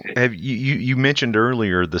 so have you mentioned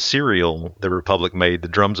earlier the cereal the Republic made, The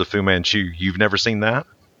Drums of Fu Manchu. You've never seen that?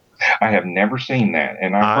 I have never seen that,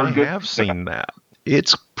 and I have seen that.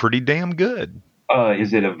 It's pretty damn good.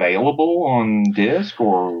 Is it available on disc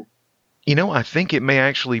or? I think it may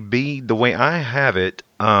actually be. The way I have it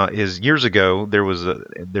is years ago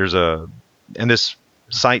and this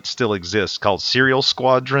site still exists, called Serial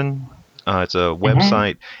Squadron. It's a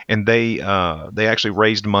website, and they actually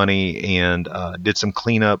raised money and did some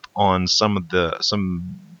cleanup on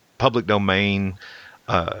some public domain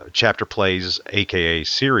chapter plays, aka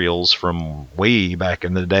serials, from way back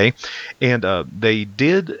in the day, and they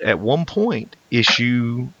did at one point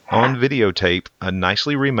issue on videotape a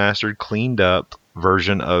nicely remastered, cleaned up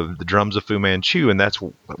version of the Drums of Fu Manchu, and that's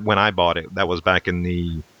when I bought it. That was back in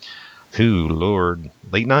the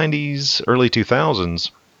late 90s, early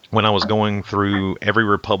 2000s, when I was going through every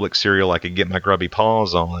Republic serial I could get my grubby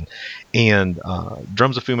paws on. And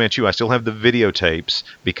Drums of Fu Manchu, I still have the videotapes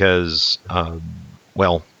because,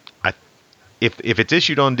 if it's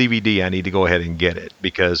issued on DVD, I need to go ahead and get it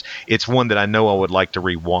because it's one that I know I would like to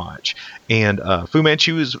rewatch. And Fu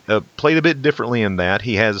Manchu is played a bit differently in that.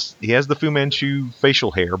 He has the Fu Manchu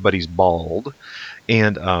facial hair, but he's bald.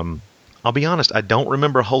 And I'll be honest, I don't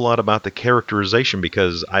remember a whole lot about the characterization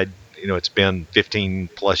because it's been 15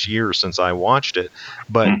 plus years since I watched it,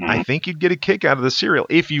 but I think you'd get a kick out of the serial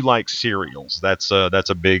if you like serials. That's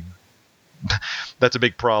a big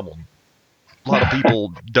problem. A lot of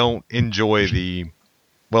people don't enjoy just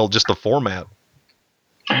the format,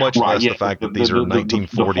 much less the fact that these are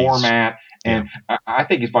 1940s. The format, and I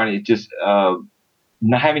think it's funny. It's just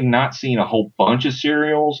having not seen a whole bunch of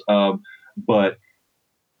serials, but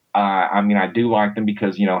I do like them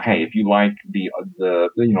because, hey, if you like the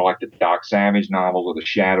like the Doc Savage novels or the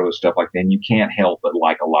Shadow stuff like that, then you can't help but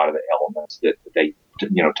like a lot of the elements that they,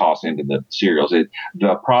 toss into the serials.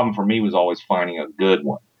 The problem for me was always finding a good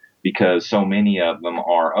one because so many of them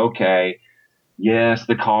are, okay, yes,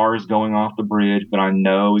 the car is going off the bridge, but I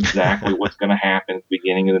know exactly what's going to happen at the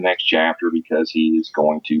beginning of the next chapter because he's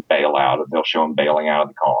going to bail out. They'll show him bailing out of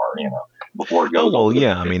the car, before it goes. Oh, well,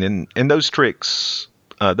 yeah. I mean, and those tricks,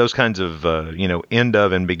 those kinds of, end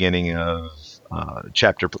of and beginning of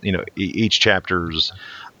chapter, each chapter's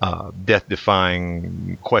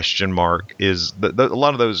death-defying question mark is a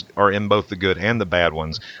lot of those are in both the good and the bad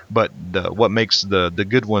ones. But what makes the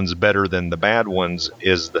good ones better than the bad ones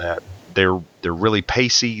is that they're really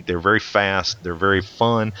pacey. They're very fast. They're very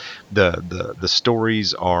fun. The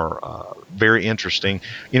stories are very interesting.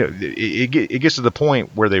 It gets to the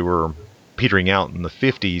point where they were petering out in the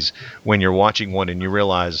 50s when you're watching one and you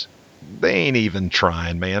realize they ain't even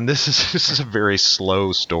trying, man. This is a very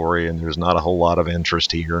slow story and there's not a whole lot of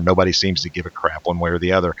interest here. Nobody seems to give a crap one way or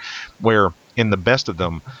the other. Where in the best of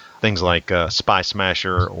them, things like Spy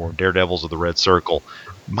Smasher or Daredevils of the Red Circle,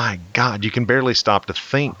 my God, you can barely stop to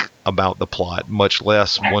think about the plot, much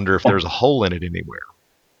less wonder if there's a hole in it anywhere.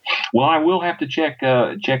 Well, I will have to check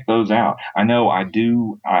those out. I know I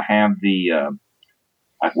do. I have the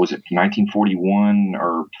was it 1941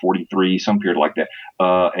 or 43, some period like that,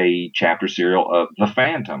 a chapter serial of The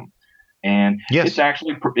Phantom, and yes, it's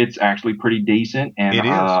actually pretty decent, and it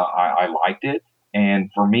is. I liked it.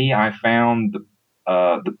 And for me, I found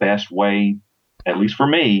the best way, at least for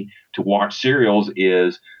me, to watch serials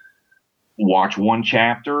is watch one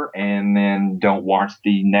chapter and then don't watch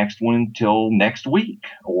the next one until next week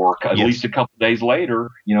or at least a couple days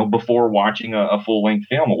later, before watching a full-length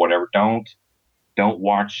film or whatever. Don't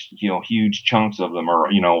watch, huge chunks of them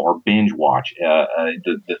or binge watch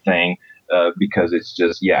the thing because it's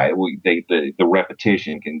just, the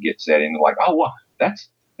repetition can get set in like, oh, well, that's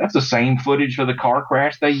the same footage for the car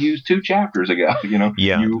crash they used 2 chapters ago,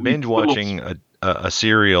 Yeah, binge watching a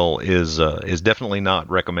serial is definitely not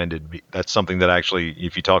recommended. That's something that actually,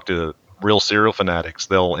 if you talk to real serial fanatics,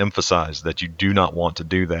 they'll emphasize that you do not want to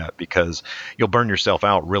do that because you'll burn yourself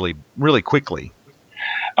out really, really quickly.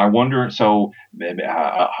 I wonder, so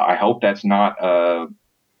I hope that's not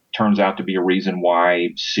turns out to be a reason why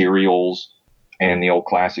serials and the old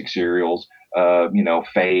classic serials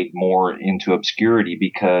fade more into obscurity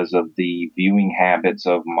because of the viewing habits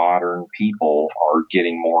of modern people are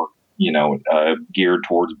getting more, geared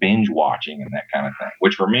towards binge watching and that kind of thing,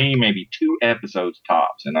 which for me, maybe 2 episodes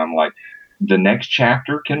tops. And I'm like, the next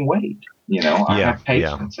chapter can wait. I have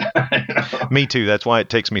patience. Yeah. Me too. That's why it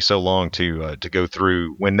takes me so long to go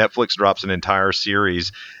through. When Netflix drops an entire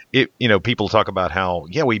series, people talk about how,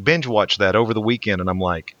 we binge watch that over the weekend. And I'm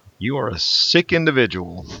like, you are a sick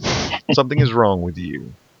individual. Something is wrong with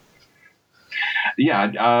you. Yeah.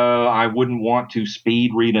 I wouldn't want to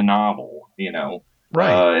speed read a novel,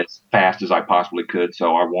 right, as fast as I possibly could.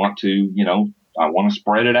 So I want to, I want to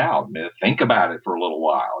spread it out, think about it for a little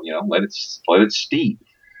while, let it steep.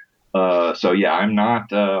 I'm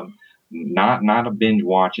not a binge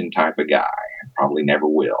watching type of guy. Probably never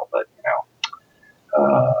will, but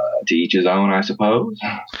to each his own, I suppose.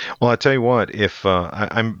 Well, I tell you what, if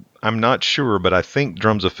I'm not sure, but I think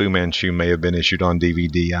Drums of Fu Manchu may have been issued on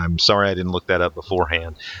DVD. I'm sorry I didn't look that up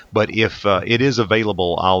beforehand, but if it is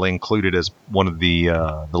available, I'll include it as one of the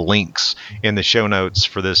links in the show notes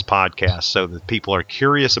for this podcast, so that people are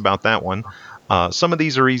curious about that one. Some of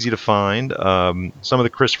these are easy to find. Some of the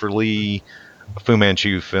Christopher Lee Fu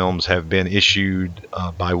Manchu films have been issued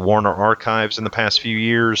by Warner Archives in the past few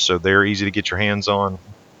years, so they're easy to get your hands on.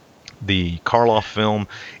 The Karloff film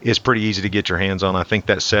is pretty easy to get your hands on. I think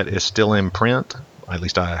that set is still in print. At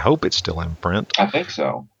least I hope it's still in print. I think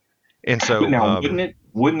so. And so, now,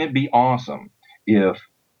 wouldn't it be awesome if,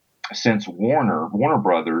 since Warner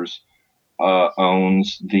Brothers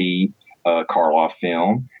owns the Karloff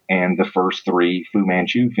film and the first 3 Fu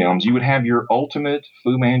Manchu films, you would have your ultimate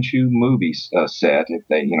Fu Manchu movie set, if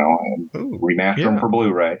they, remaster them for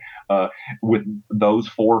Blu-ray, with those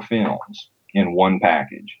 4 films in one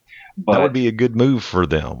package. But that would be a good move for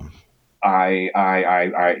them. I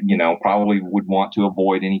probably would want to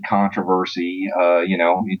avoid any controversy.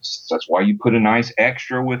 That's why you put a nice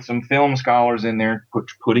extra with some film scholars in there,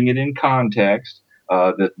 putting it in context.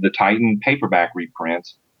 The Titan paperback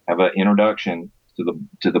reprints have an introduction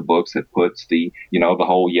to the books that puts the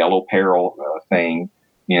whole yellow peril thing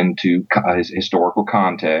into historical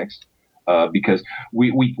context, because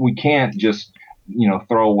we can't just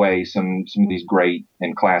throw away some of these great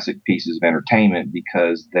and classic pieces of entertainment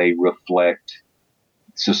because they reflect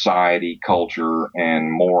society, culture,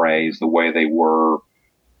 and mores the way they were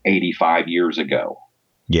 85 years ago.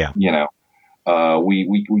 Yeah.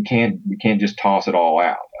 We can't just toss it all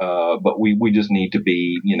out. But we just need to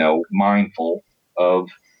be, mindful of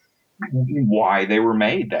why they were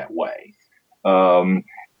made that way. And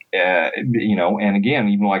again,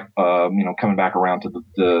 even like, coming back around to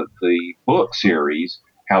the book series,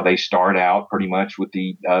 how they start out pretty much with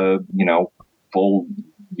the, full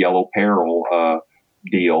yellow peril,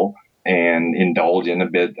 deal, and indulge in a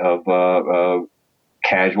bit of,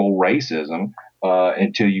 casual racism,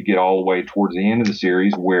 until you get all the way towards the end of the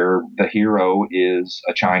series where the hero is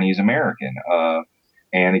a Chinese American.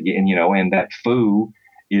 And again, and that Fu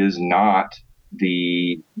is not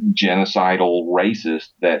the genocidal racist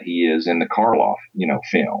that he is in the Karloff,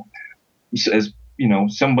 film. As,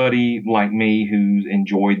 somebody like me who's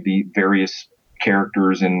enjoyed the various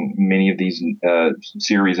characters in many of these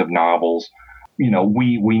series of novels,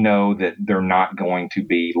 we know that they're not going to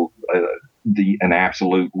be an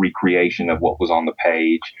absolute recreation of what was on the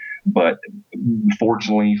page. But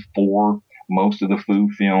fortunately for most of the Fu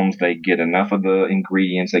films, they get enough of the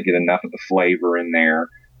ingredients, they get enough of the flavor in there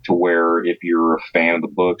to where if you're a fan of the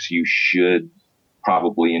books, you should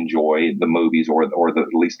probably enjoy the movies or at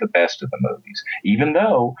least the best of the movies. Even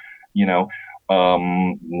though,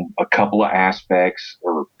 a couple of aspects,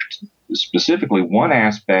 or specifically one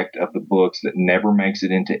aspect of the books that never makes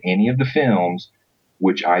it into any of the films,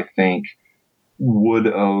 which I think would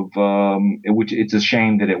have, which it's a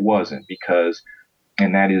shame that it wasn't,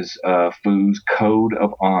 and that is Fu's Code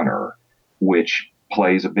of Honor, which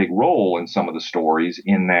plays a big role in some of the stories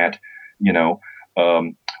in that,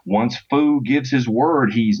 once Fu gives his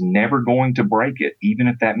word, he's never going to break it, even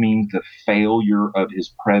if that means the failure of his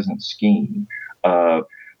present scheme.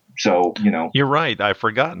 You're right. I've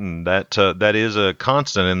forgotten that that is a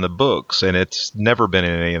constant in the books, and it's never been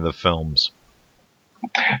in any of the films.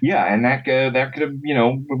 Yeah, and that could have,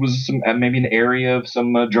 it was maybe an area of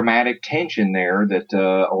some dramatic tension there that,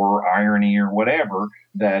 or irony or whatever,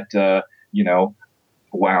 that,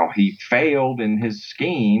 wow, he failed in his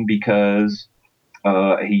scheme because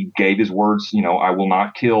he gave his words, I will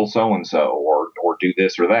not kill so-and-so or do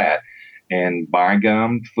this or that. And by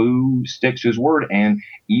gum, Fu sticks to his word. And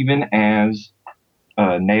even as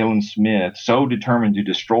Nayland Smith, so determined to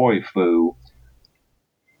destroy Fu,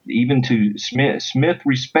 even to Smith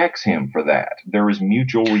respects him for that. There is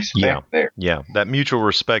mutual respect there. Yeah, that mutual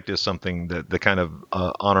respect is something that the kind of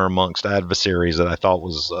honor amongst adversaries that I thought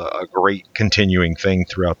was a great continuing thing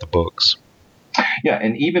throughout the books. Yeah,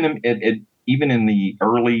 and even in the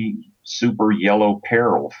early super yellow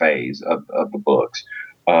peril phase of the books,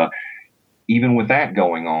 even with that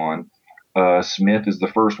going on, Smith is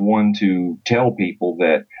the first one to tell people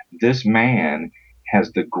that this man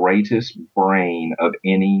has the greatest brain of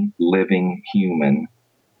any living human,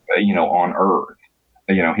 on Earth.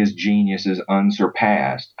 His genius is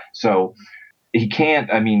unsurpassed. So he can't,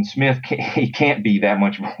 Smith he can't be that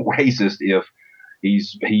much racist if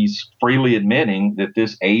he's freely admitting that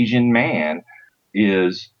this Asian man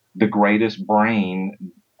is the greatest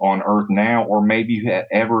brain on Earth now, or maybe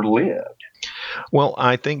ever lived. Well,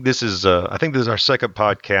 I think this is our second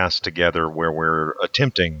podcast together where we're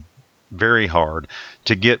attempting very hard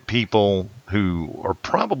to get people who are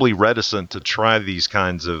probably reticent to try these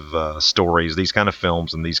kinds of stories, these kind of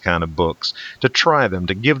films, and these kind of books, to try them,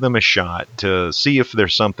 to give them a shot, to see if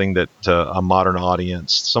there's something that a modern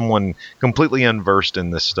audience, someone completely unversed in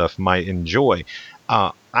this stuff, might enjoy.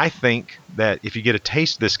 I think that if you get a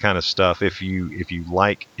taste of this kind of stuff, if you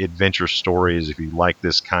like adventure stories, if you like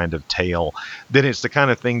this kind of tale, then it's the kind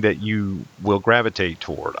of thing that you will gravitate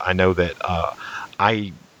toward. I know that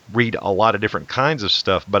I read a lot of different kinds of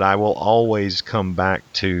stuff, but I will always come back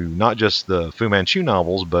to not just the Fu Manchu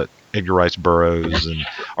novels, but Edgar Rice Burroughs and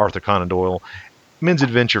Arthur Conan Doyle, men's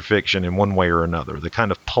adventure fiction in one way or another, the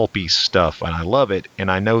kind of pulpy stuff, and I love it.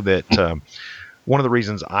 And I know that one of the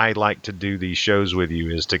reasons I like to do these shows with you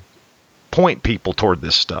is to point people toward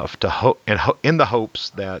this stuff, in the hopes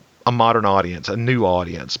that a modern audience, a new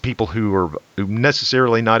audience, people who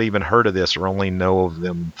necessarily not even heard of this or only know of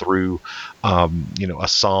them through, a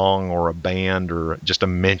song or a band or just a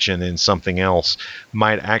mention in something else,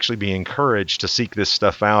 might actually be encouraged to seek this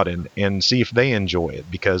stuff out and see if they enjoy it.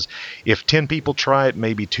 Because if 10 people try it,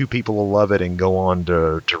 maybe 2 people will love it and go on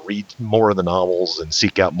to read more of the novels and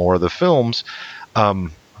seek out more of the films.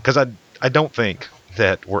 Because I don't think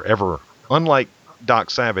that we're ever, unlike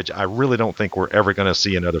Doc Savage, I really don't think we're ever going to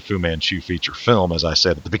see another Fu Manchu feature film, as I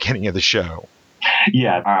said at the beginning of the show.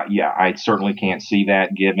 Yeah, I certainly can't see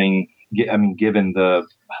that given the,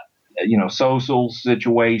 social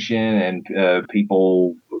situation and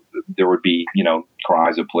people, there would be,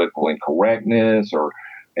 cries of political incorrectness or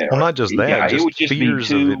well, not just that, yeah, just it would just fears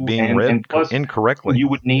be too, of it being read and plus, incorrectly. You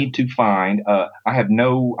would need to find, I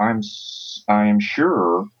am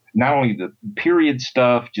sure not only the period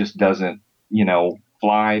stuff just doesn't,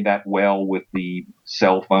 fly that well with the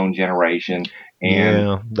cell phone generation. And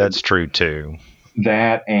yeah, that's true too.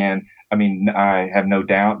 That, and I have no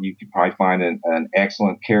doubt you could probably find an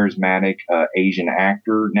excellent, charismatic Asian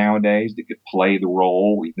actor nowadays that could play the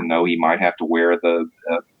role, even though he might have to wear the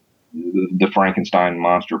Frankenstein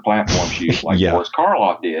monster platform shoes like Boris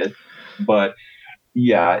Karloff did. But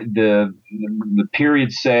yeah, the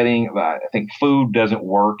period setting, I think food doesn't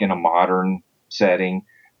work in a modern setting.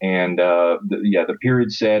 And the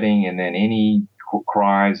period setting, and then any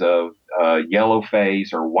cries of yellow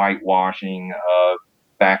face or whitewashing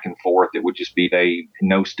back and forth, it would just be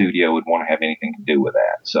no studio would want to have anything to do with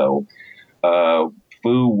that. So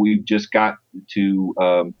Fu, we've just got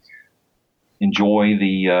to enjoy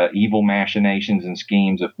the evil machinations and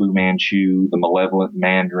schemes of Fu Manchu, the malevolent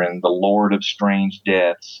Mandarin, the Lord of Strange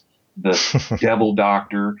Deaths, the Devil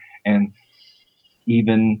Doctor, and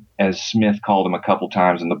even, as Smith called him a couple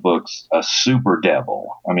times in the books, a super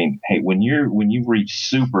devil. Hey, when you reach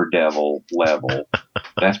super devil level,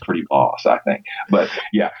 that's pretty boss, I think. But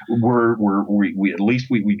yeah, we at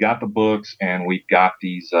least we got the books, and we've got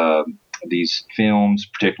these films,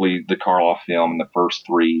 particularly the Karloff film and the first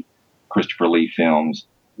 3 Christopher Lee films.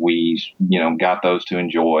 We got those to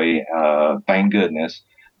enjoy. Thank goodness.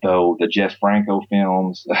 Though the Jess Franco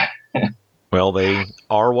films. Well, they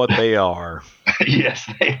are what they are. Yes,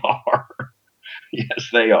 they are. Yes,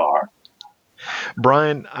 they are.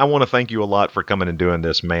 Brian, I want to thank you a lot for coming and doing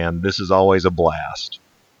this, man. This is always a blast.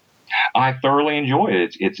 I thoroughly enjoy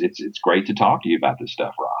it. It's great to talk to you about this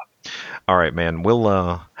stuff, Rod. All right, man.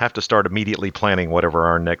 We'll have to start immediately planning whatever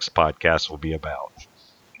our next podcast will be about.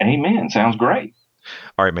 Amen. Sounds great.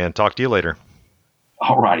 All right, man. Talk to you later.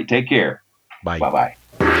 All righty. Take care. Bye. Bye-bye.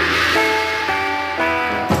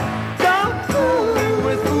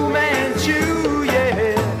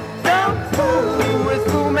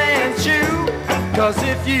 Cause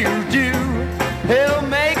if you do, he'll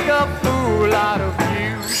make a fool out of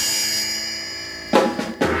you.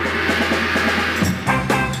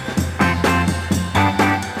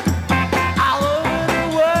 All over the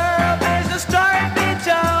world, there's a story being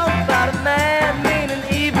told about a man mean and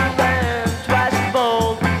evil and twice as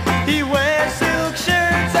bold. He wears silk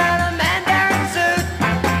shirts and a mandarin suit,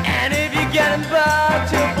 and if you get him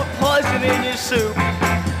bugged, he'll put poison in your soup.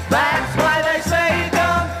 That's why they say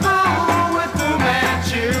don't fool with Fu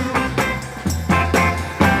Manchu.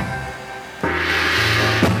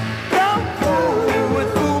 Don't fool with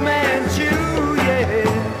Fu Manchu, yeah.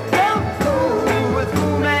 Don't fool with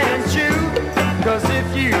Fu Manchu. Cause if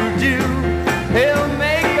you do, he'll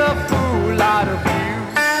make a fool out of you.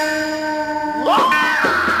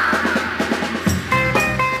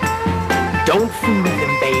 Don't fool with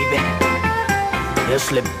him, baby. He'll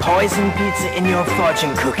slip poison pizza in your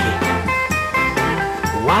fortune cookie.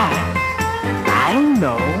 Why? I don't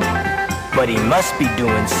know. But he must be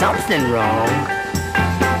doing something wrong.